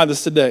you to try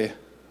this today.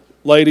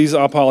 Ladies,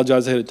 I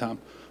apologize ahead of time.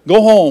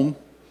 Go home,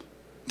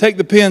 take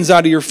the pins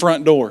out of your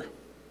front door,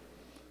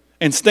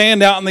 and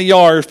stand out in the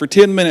yard for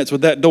 10 minutes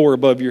with that door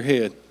above your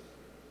head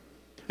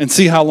and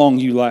see how long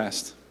you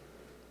last.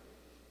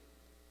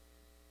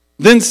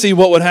 Then see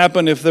what would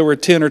happen if there were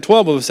 10 or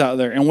 12 of us out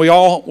there and we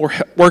all were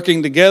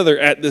working together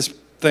at this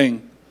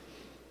thing.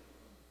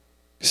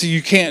 See,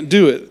 you can't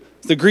do it.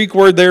 The Greek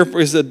word there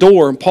is a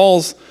door, and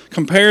Paul's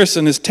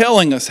comparison is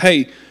telling us,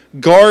 hey,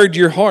 guard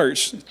your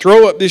hearts.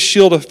 Throw up this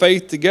shield of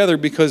faith together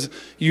because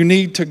you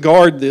need to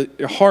guard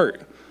your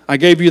heart. I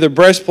gave you the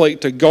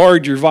breastplate to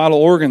guard your vital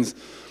organs.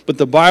 But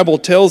the Bible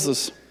tells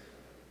us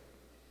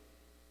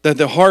that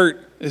the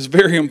heart is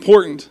very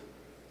important.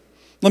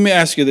 Let me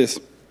ask you this.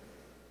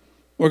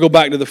 We'll go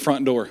back to the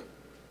front door.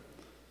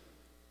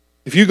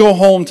 If you go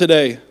home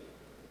today,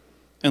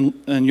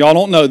 and y'all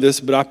don't know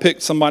this, but I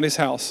picked somebody's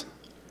house.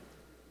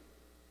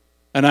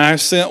 And I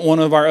sent one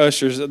of our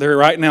ushers, they're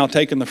right now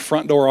taking the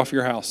front door off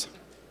your house.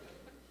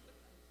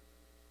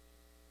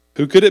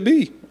 Who could it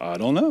be? I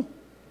don't know.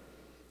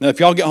 Now, if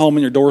y'all get home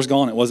and your door's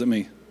gone, it wasn't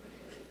me.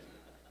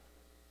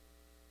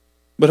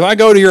 But if I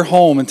go to your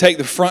home and take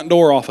the front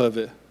door off of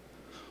it,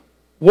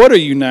 what are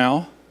you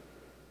now?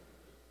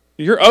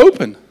 You're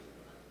open.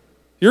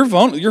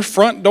 Your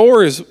front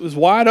door is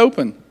wide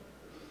open.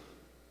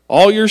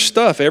 All your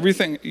stuff,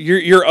 everything,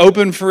 you're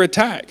open for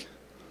attack.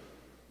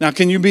 Now,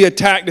 can you be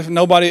attacked if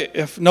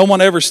no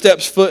one ever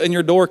steps foot in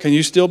your door? Can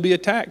you still be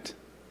attacked?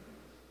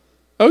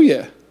 Oh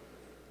yeah.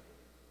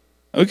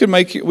 We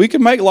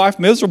can make life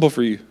miserable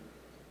for you.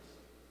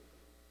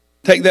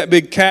 Take that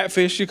big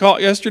catfish you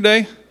caught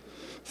yesterday,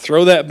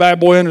 throw that bad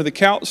boy under the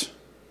couch.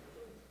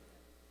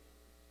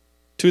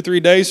 2 or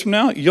 3 days from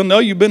now, you'll know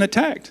you've been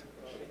attacked.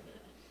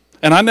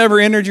 And I never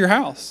entered your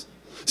house.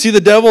 See, the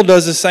devil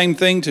does the same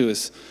thing to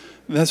us.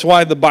 That's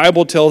why the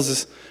Bible tells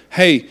us,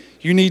 hey,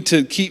 you need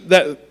to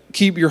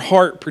keep your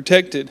heart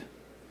protected.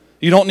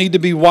 You don't need to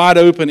be wide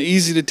open,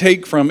 easy to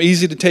take from,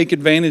 easy to take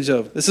advantage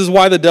of. This is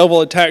why the devil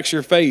attacks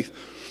your faith,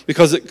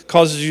 because it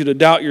causes you to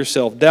doubt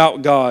yourself,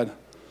 doubt God.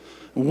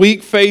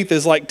 Weak faith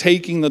is like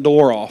taking the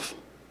door off.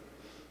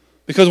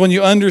 Because when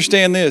you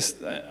understand this,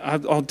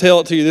 I'll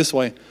tell it to you this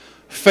way.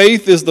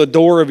 Faith is the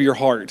door of your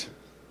heart.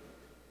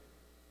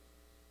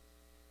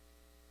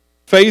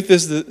 Faith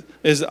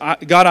is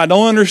God, I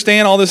don't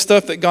understand all this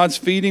stuff that God's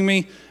feeding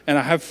me, and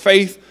I have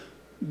faith,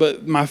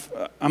 but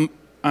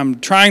I'm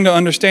trying to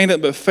understand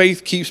it, but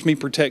faith keeps me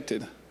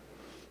protected.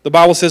 The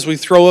Bible says we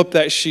throw up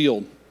that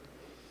shield.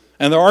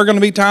 And there are going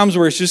to be times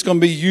where it's just going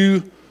to be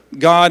you,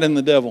 God, and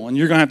the devil. And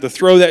you're going to have to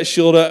throw that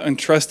shield up and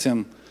trust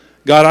him.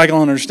 God, I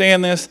don't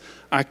understand this.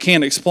 I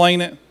can't explain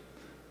it.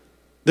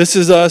 This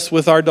is us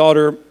with our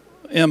daughter,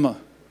 Emma.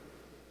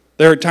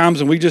 There are times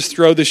when we just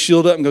throw the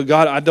shield up and go,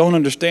 God, I don't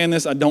understand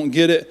this. I don't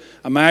get it.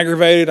 I'm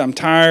aggravated. I'm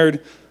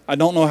tired. I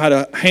don't know how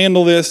to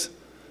handle this,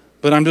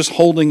 but I'm just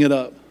holding it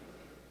up.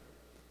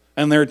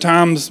 And there are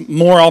times,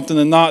 more often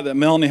than not, that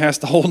Melanie has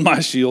to hold my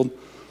shield.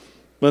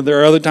 But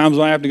there are other times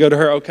when I have to go to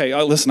her, okay,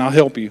 listen, I'll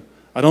help you.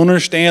 I don't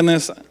understand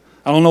this.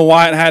 I don't know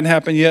why it hadn't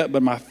happened yet,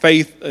 but my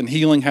faith and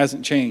healing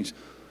hasn't changed.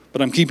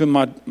 But I'm keeping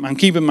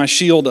my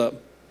shield up.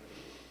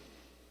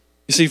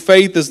 You see,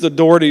 faith is the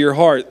door to your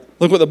heart.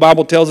 Look what the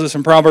Bible tells us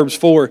in Proverbs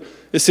 4.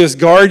 It says,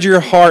 guard your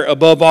heart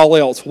above all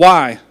else.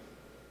 Why?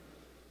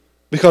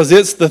 Because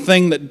it's the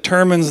thing that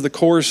determines the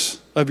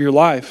course of your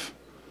life.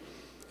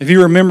 If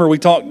you remember, we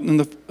talked in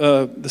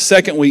the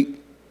second week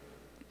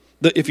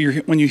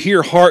When you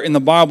hear heart in the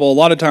Bible, a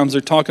lot of times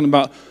they're talking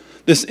about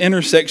this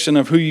intersection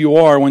of who you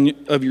are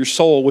of your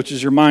soul, which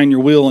is your mind,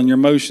 your will, and your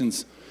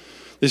emotions.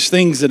 There's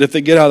things that if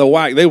they get out of the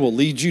whack, they will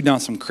lead you down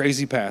some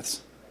crazy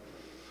paths.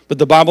 But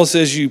the Bible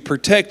says you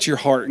protect your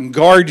heart and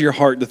guard your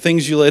heart, the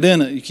things you let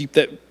in it. You keep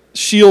that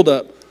shield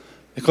up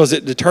because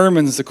it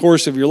determines the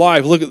course of your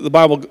life. Look at the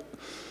Bible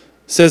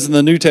says in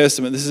the New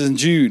Testament, this is in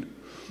Jude.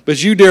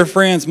 But you, dear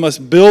friends,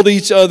 must build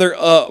each other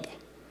up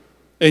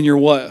in your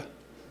what?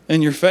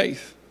 In your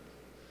faith.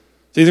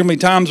 See, there are going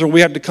to be times where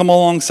we have to come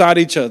alongside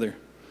each other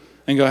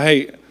and go,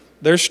 hey,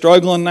 they're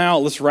struggling now,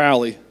 let's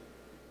rally.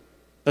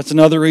 That's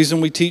another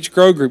reason we teach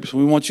grow groups.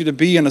 We want you to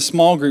be in a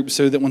small group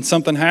so that when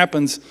something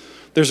happens,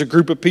 there's a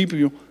group of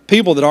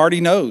people that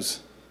already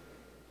knows.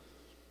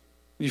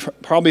 You've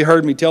probably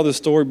heard me tell this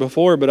story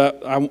before,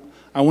 but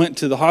I went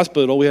to the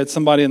hospital. We had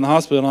somebody in the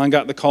hospital, and I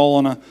got the call,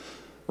 and I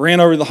ran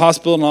over to the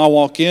hospital, and I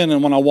walk in,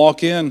 and when I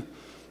walk in,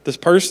 this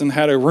person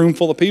had a room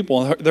full of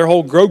people, and their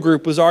whole grow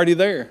group was already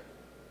there.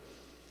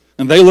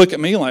 And they look at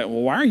me like,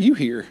 well, why are you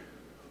here?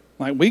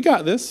 Like, we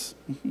got this.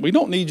 We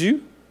don't need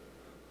you.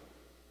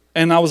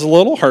 And I was a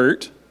little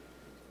hurt.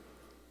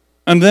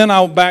 And then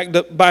I backed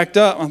up. I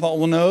thought,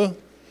 well, no,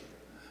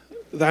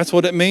 that's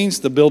what it means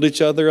to build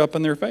each other up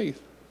in their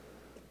faith.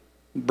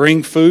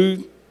 Bring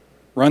food,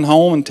 run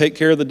home and take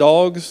care of the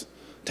dogs,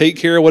 take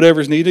care of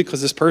whatever's needed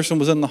because this person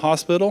was in the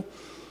hospital.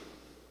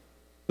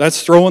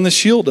 That's throwing the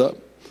shield up.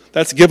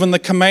 That's giving the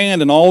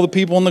command, and all the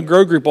people in the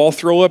grow group all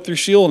throw up their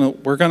shield,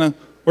 and we're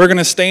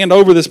gonna stand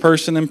over this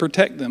person and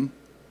protect them.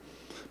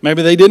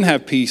 Maybe they didn't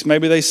have peace.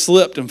 Maybe they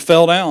slipped and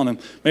fell down, and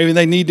maybe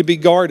they need to be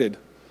guarded.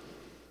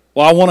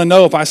 Well, I want to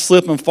know if I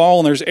slip and fall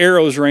and there's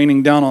arrows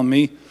raining down on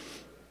me,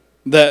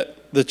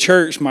 that the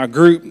church, my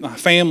group, my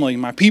family,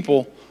 my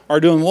people are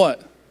doing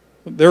what?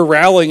 They're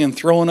rallying and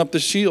throwing up the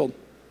shield.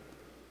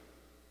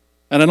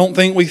 And I don't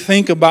think we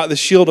think about the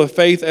shield of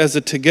faith as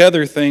a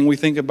together thing. We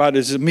think about it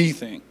as a me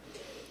thing.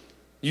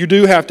 You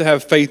do have to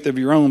have faith of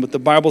your own, but the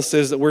Bible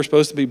says that we're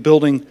supposed to be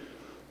building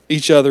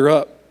each other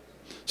up.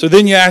 So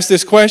then you ask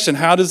this question,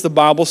 how does the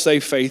Bible say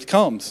faith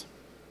comes?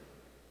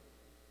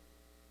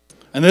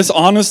 And this,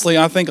 honestly,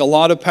 I think a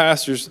lot of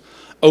pastors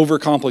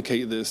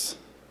overcomplicate this.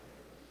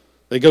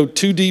 They go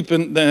too deep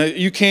in,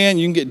 you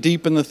can get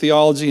deep in the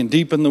theology and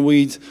deep in the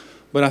weeds,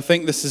 but I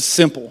think this is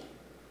simple.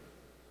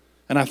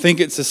 And I think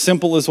it's as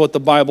simple as what the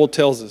Bible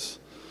tells us.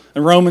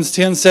 In Romans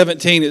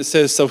 10:17, it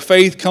says, so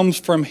faith comes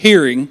from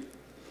hearing.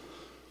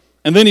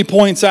 And then he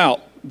points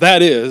out,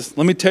 that is,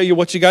 let me tell you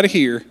what you got to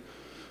hear.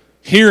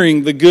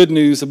 Hearing the good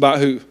news about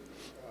who?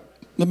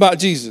 About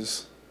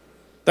Jesus.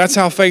 That's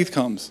how faith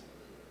comes.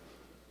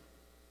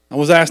 I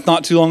was asked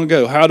not too long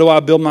ago, how do I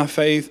build my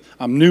faith?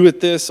 I'm new at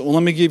this. Well,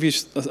 let me give you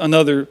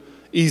another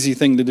easy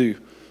thing to do.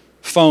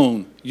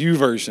 Phone,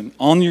 YouVersion.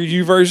 On your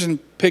YouVersion,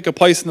 pick a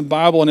place in the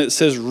Bible and it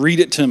says, read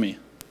it to me.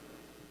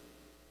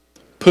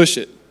 Push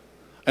it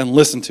and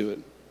listen to it.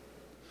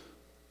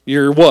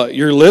 You're what?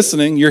 You're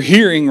listening, you're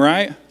hearing,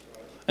 right?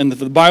 And if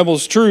the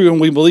Bible's true, and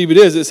we believe it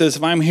is, it says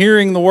if I'm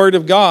hearing the Word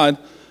of God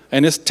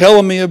and it's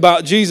telling me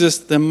about Jesus,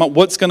 then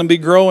what's going to be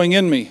growing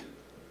in me?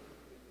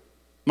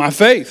 My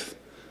faith.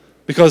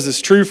 Because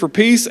it's true for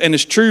peace and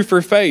it's true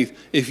for faith.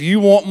 If you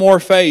want more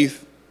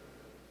faith,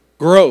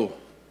 grow.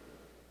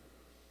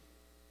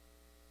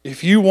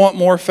 If you want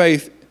more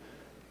faith,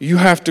 you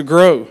have to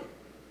grow.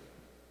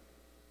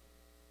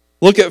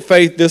 Look at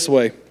faith this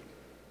way.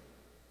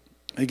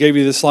 I gave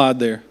you the slide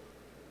there.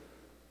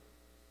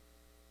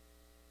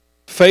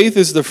 Faith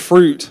is the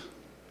fruit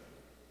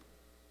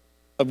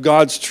of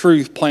God's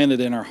truth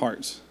planted in our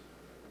hearts.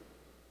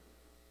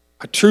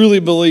 I truly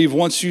believe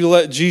once you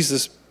let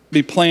Jesus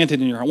be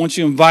planted in your heart, once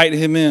you invite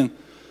him in,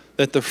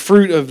 that the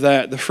fruit of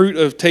that, the fruit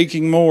of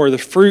taking more, the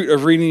fruit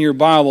of reading your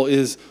Bible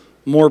is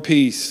more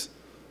peace,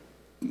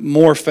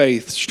 more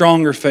faith,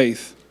 stronger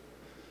faith.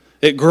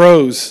 It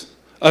grows.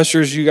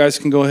 Ushers, you guys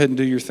can go ahead and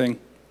do your thing.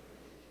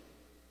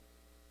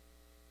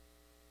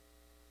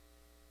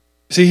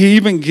 See, he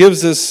even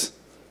gives us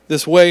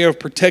this way of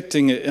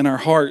protecting it in our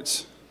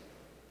hearts.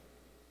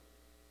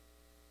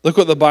 Look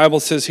what the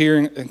Bible says here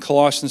in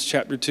Colossians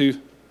chapter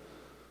 2.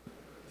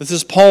 This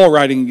is Paul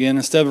writing again.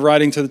 Instead of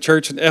writing to the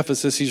church in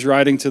Ephesus, he's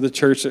writing to the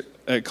church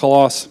at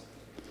Colossus.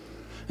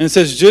 And it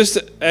says, just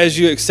as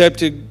you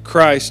accepted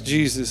Christ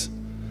Jesus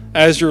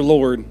as your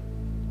Lord,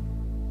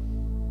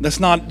 that's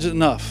not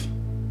enough.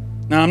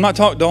 Now, I'm not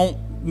talking, don't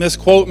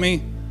misquote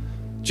me.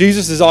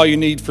 Jesus is all you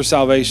need for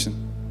salvation.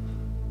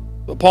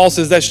 But Paul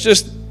says that's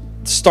just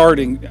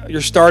your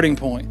starting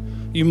point.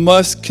 You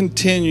must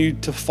continue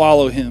to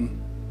follow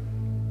him.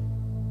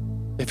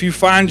 If you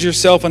find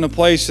yourself in a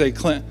place, say,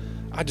 Clint,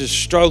 I just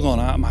struggle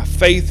and my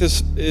faith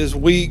is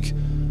weak.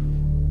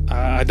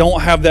 I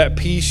don't have that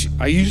peace.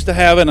 I used to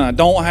have it and I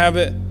don't have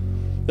it.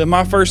 Then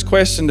my first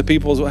question to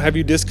people is, well, have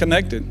you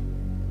disconnected?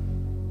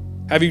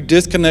 Have you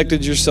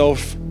disconnected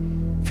yourself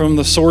from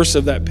the source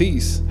of that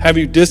peace? Have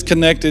you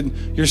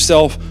disconnected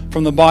yourself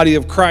from the body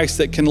of Christ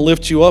that can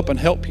lift you up and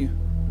help you?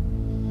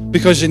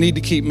 Because you need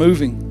to keep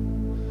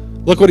moving.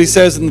 Look what he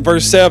says in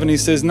verse 7. He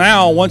says,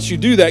 now, once you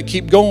do that,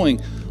 keep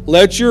going.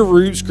 Let your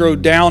roots grow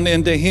down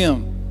into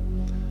him.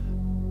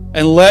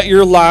 And let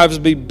your lives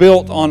be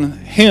built on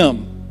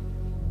him.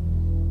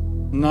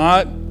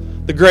 Not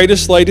the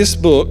greatest,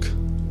 latest book.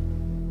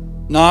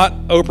 Not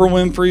Oprah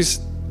Winfrey's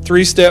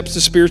 3 Steps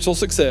to Spiritual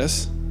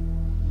Success.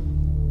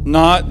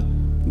 Not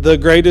the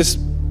greatest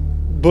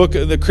book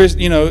of the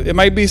Christian. It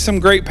might be some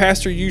great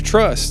pastor you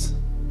trust.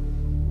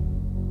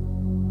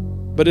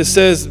 But it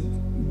says,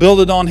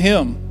 build it on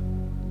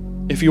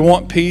him. If you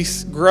want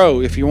peace,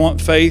 grow. If you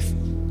want faith,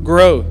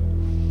 grow.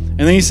 And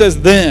then he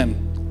says, then.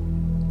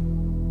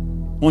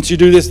 Once you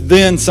do this,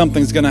 then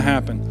something's going to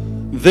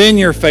happen. Then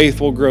your faith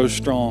will grow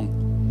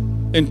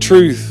strong in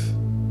truth,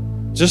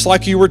 just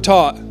like you were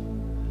taught.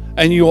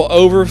 And you will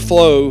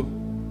overflow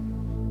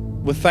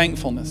with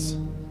thankfulness.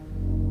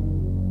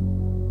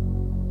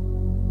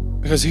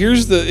 Because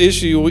here's the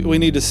issue we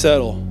need to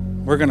settle.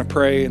 We're going to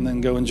pray and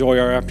then go enjoy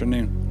our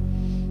afternoon.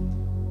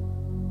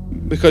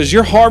 Because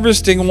you're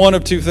harvesting one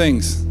of 2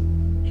 things.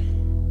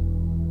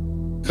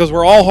 Because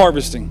we're all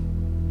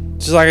harvesting.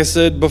 Just like I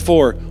said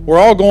before, we're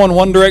all going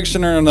one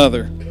direction or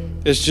another.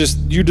 It's just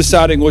you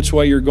deciding which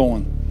way you're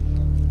going.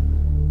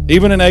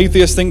 Even an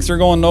atheist thinks they're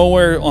going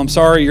nowhere. I'm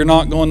sorry, you're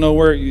not going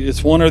nowhere.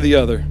 It's one or the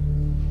other.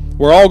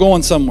 We're all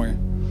going somewhere.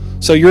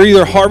 So you're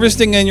either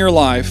harvesting in your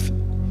life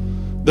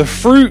the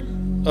fruit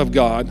of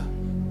God,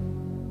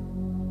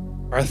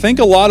 or I think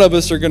a lot of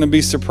us are going to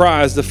be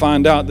surprised to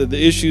find out that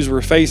the issues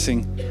we're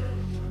facing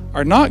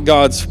are not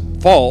God's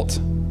fault,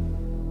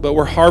 but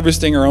we're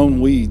harvesting our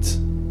own weeds.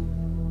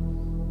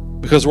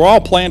 Because we're all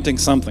planting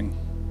something.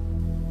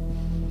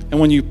 And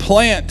when you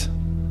plant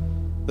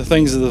the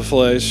things of the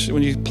flesh,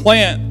 when you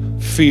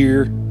plant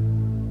fear,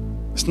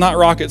 it's not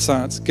rocket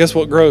science. Guess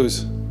what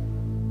grows?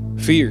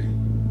 Fear.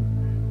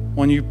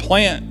 When you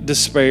plant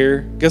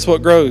despair, guess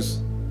what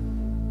grows?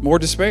 More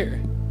despair.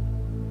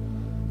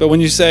 But when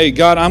you say,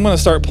 God, I'm going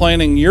to start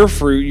planting your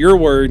fruit, your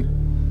word,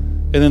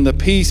 and then the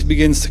peace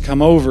begins to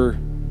come over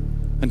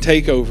and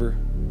take over.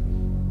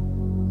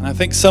 And I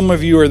think some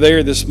of you are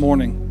there this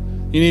morning.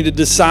 You need to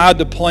decide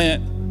to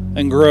plant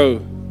and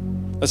grow.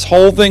 This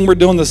whole thing we're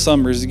doing this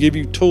summer is to give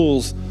you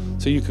tools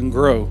so you can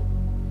grow.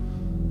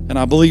 And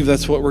I believe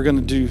that's what we're going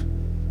to do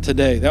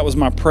today. That was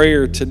my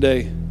prayer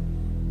today.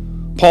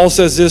 Paul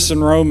says this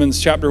in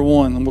Romans chapter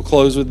 1, and we'll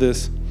close with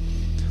this.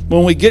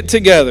 When we get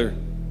together,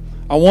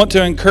 I want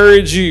to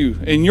encourage you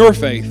in your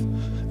faith.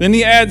 Then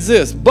he adds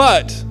this,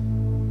 but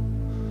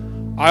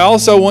I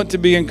also want to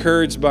be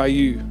encouraged by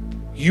you.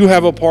 You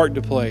have a part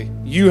to play.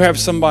 You have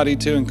somebody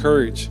to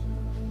encourage.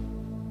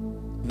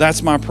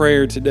 That's my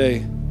prayer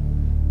today.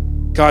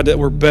 God, that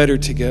we're better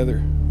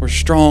together. We're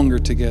stronger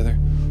together.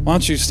 Why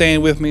don't you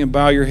stand with me and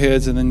bow your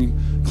heads and then you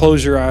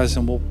close your eyes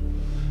and we'll...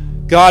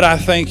 God, I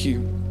thank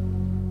you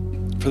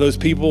for those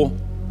people,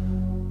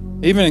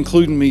 even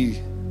including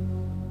me.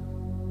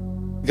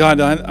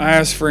 God, I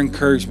ask for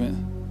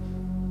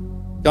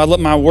encouragement. God, let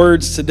my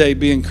words today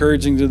be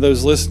encouraging to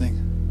those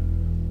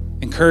listening.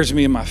 Encourage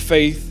me in my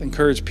faith.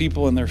 Encourage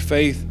people in their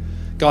faith.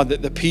 God,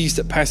 that the peace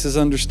that passes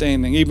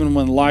understanding, even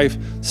when life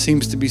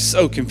seems to be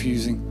so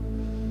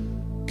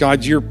confusing,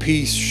 God, your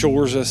peace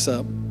shores us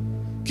up,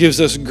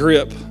 gives us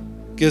grip,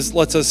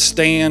 lets us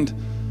stand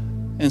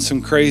in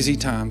some crazy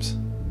times.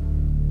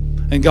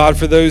 And God,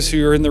 for those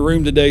who are in the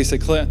room today, say,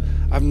 Clint,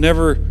 I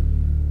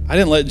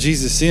didn't let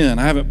Jesus in.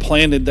 I haven't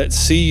planted that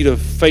seed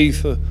of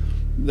faith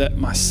that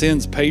my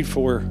sins paid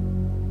for.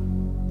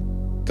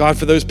 God,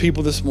 for those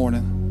people this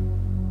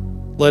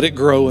morning, let it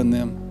grow in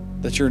them,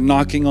 that you're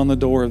knocking on the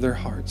door of their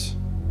hearts.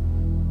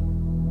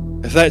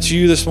 If that's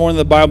you this morning,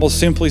 the Bible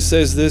simply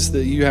says this,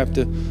 that you have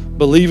to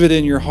believe it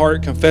in your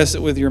heart, confess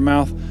it with your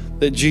mouth,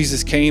 that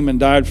Jesus came and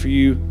died for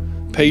you,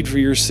 paid for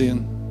your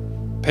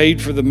sin,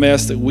 paid for the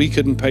mess that we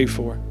couldn't pay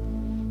for,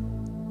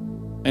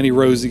 and he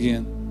rose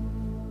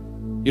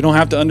again. You don't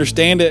have to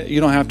understand it. You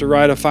don't have to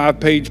write a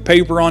 5-page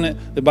paper on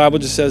it. The Bible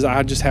just says,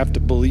 I just have to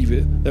believe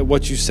it, that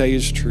what you say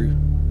is true.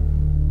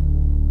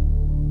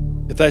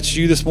 If that's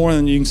you this morning,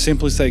 then you can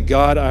simply say,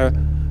 God,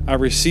 I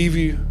receive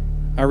you.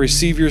 I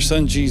receive your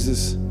son,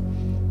 Jesus,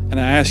 and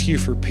I ask you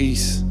for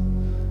peace.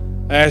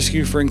 I ask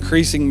you for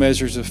increasing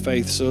measures of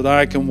faith so that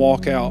I can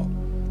walk out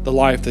the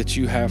life that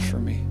you have for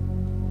me.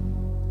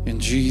 In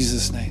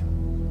Jesus'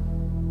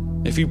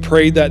 name. If you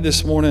prayed that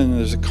this morning and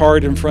there's a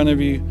card in front of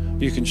you,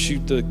 you can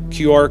shoot the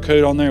QR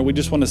code on there. We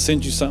just want to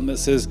send you something that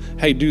says,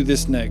 hey, do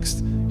this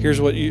next. Here's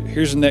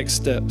the next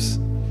steps.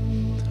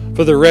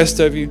 For the rest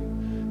of you,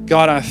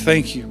 God, I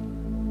thank you.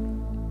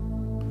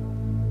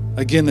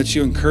 Again, that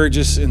you encourage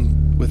us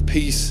with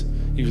peace.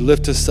 You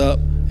lift us up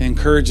and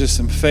encourage us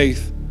in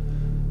faith.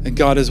 And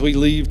God, as we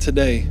leave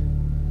today,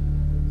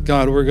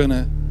 God, we're going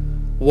to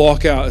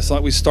walk out. It's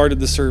like we started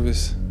the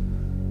service.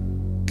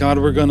 God,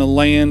 we're going to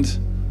land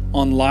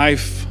on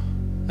life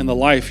and the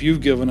life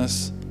you've given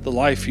us, the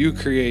life you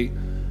create.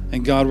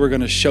 And God, we're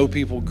going to show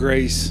people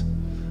grace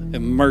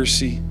and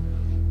mercy,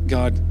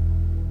 God,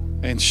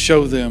 and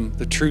show them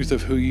the truth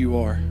of who you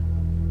are.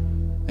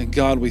 And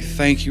God, we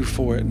thank you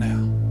for it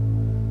now.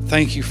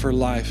 Thank you for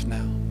life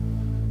now.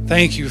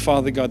 Thank you,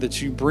 Father God,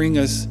 that you bring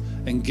us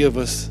and give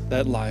us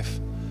that life.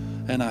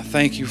 And I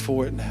thank you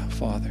for it now,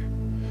 Father.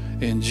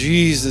 In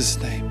Jesus'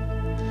 name.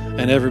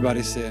 And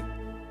everybody said,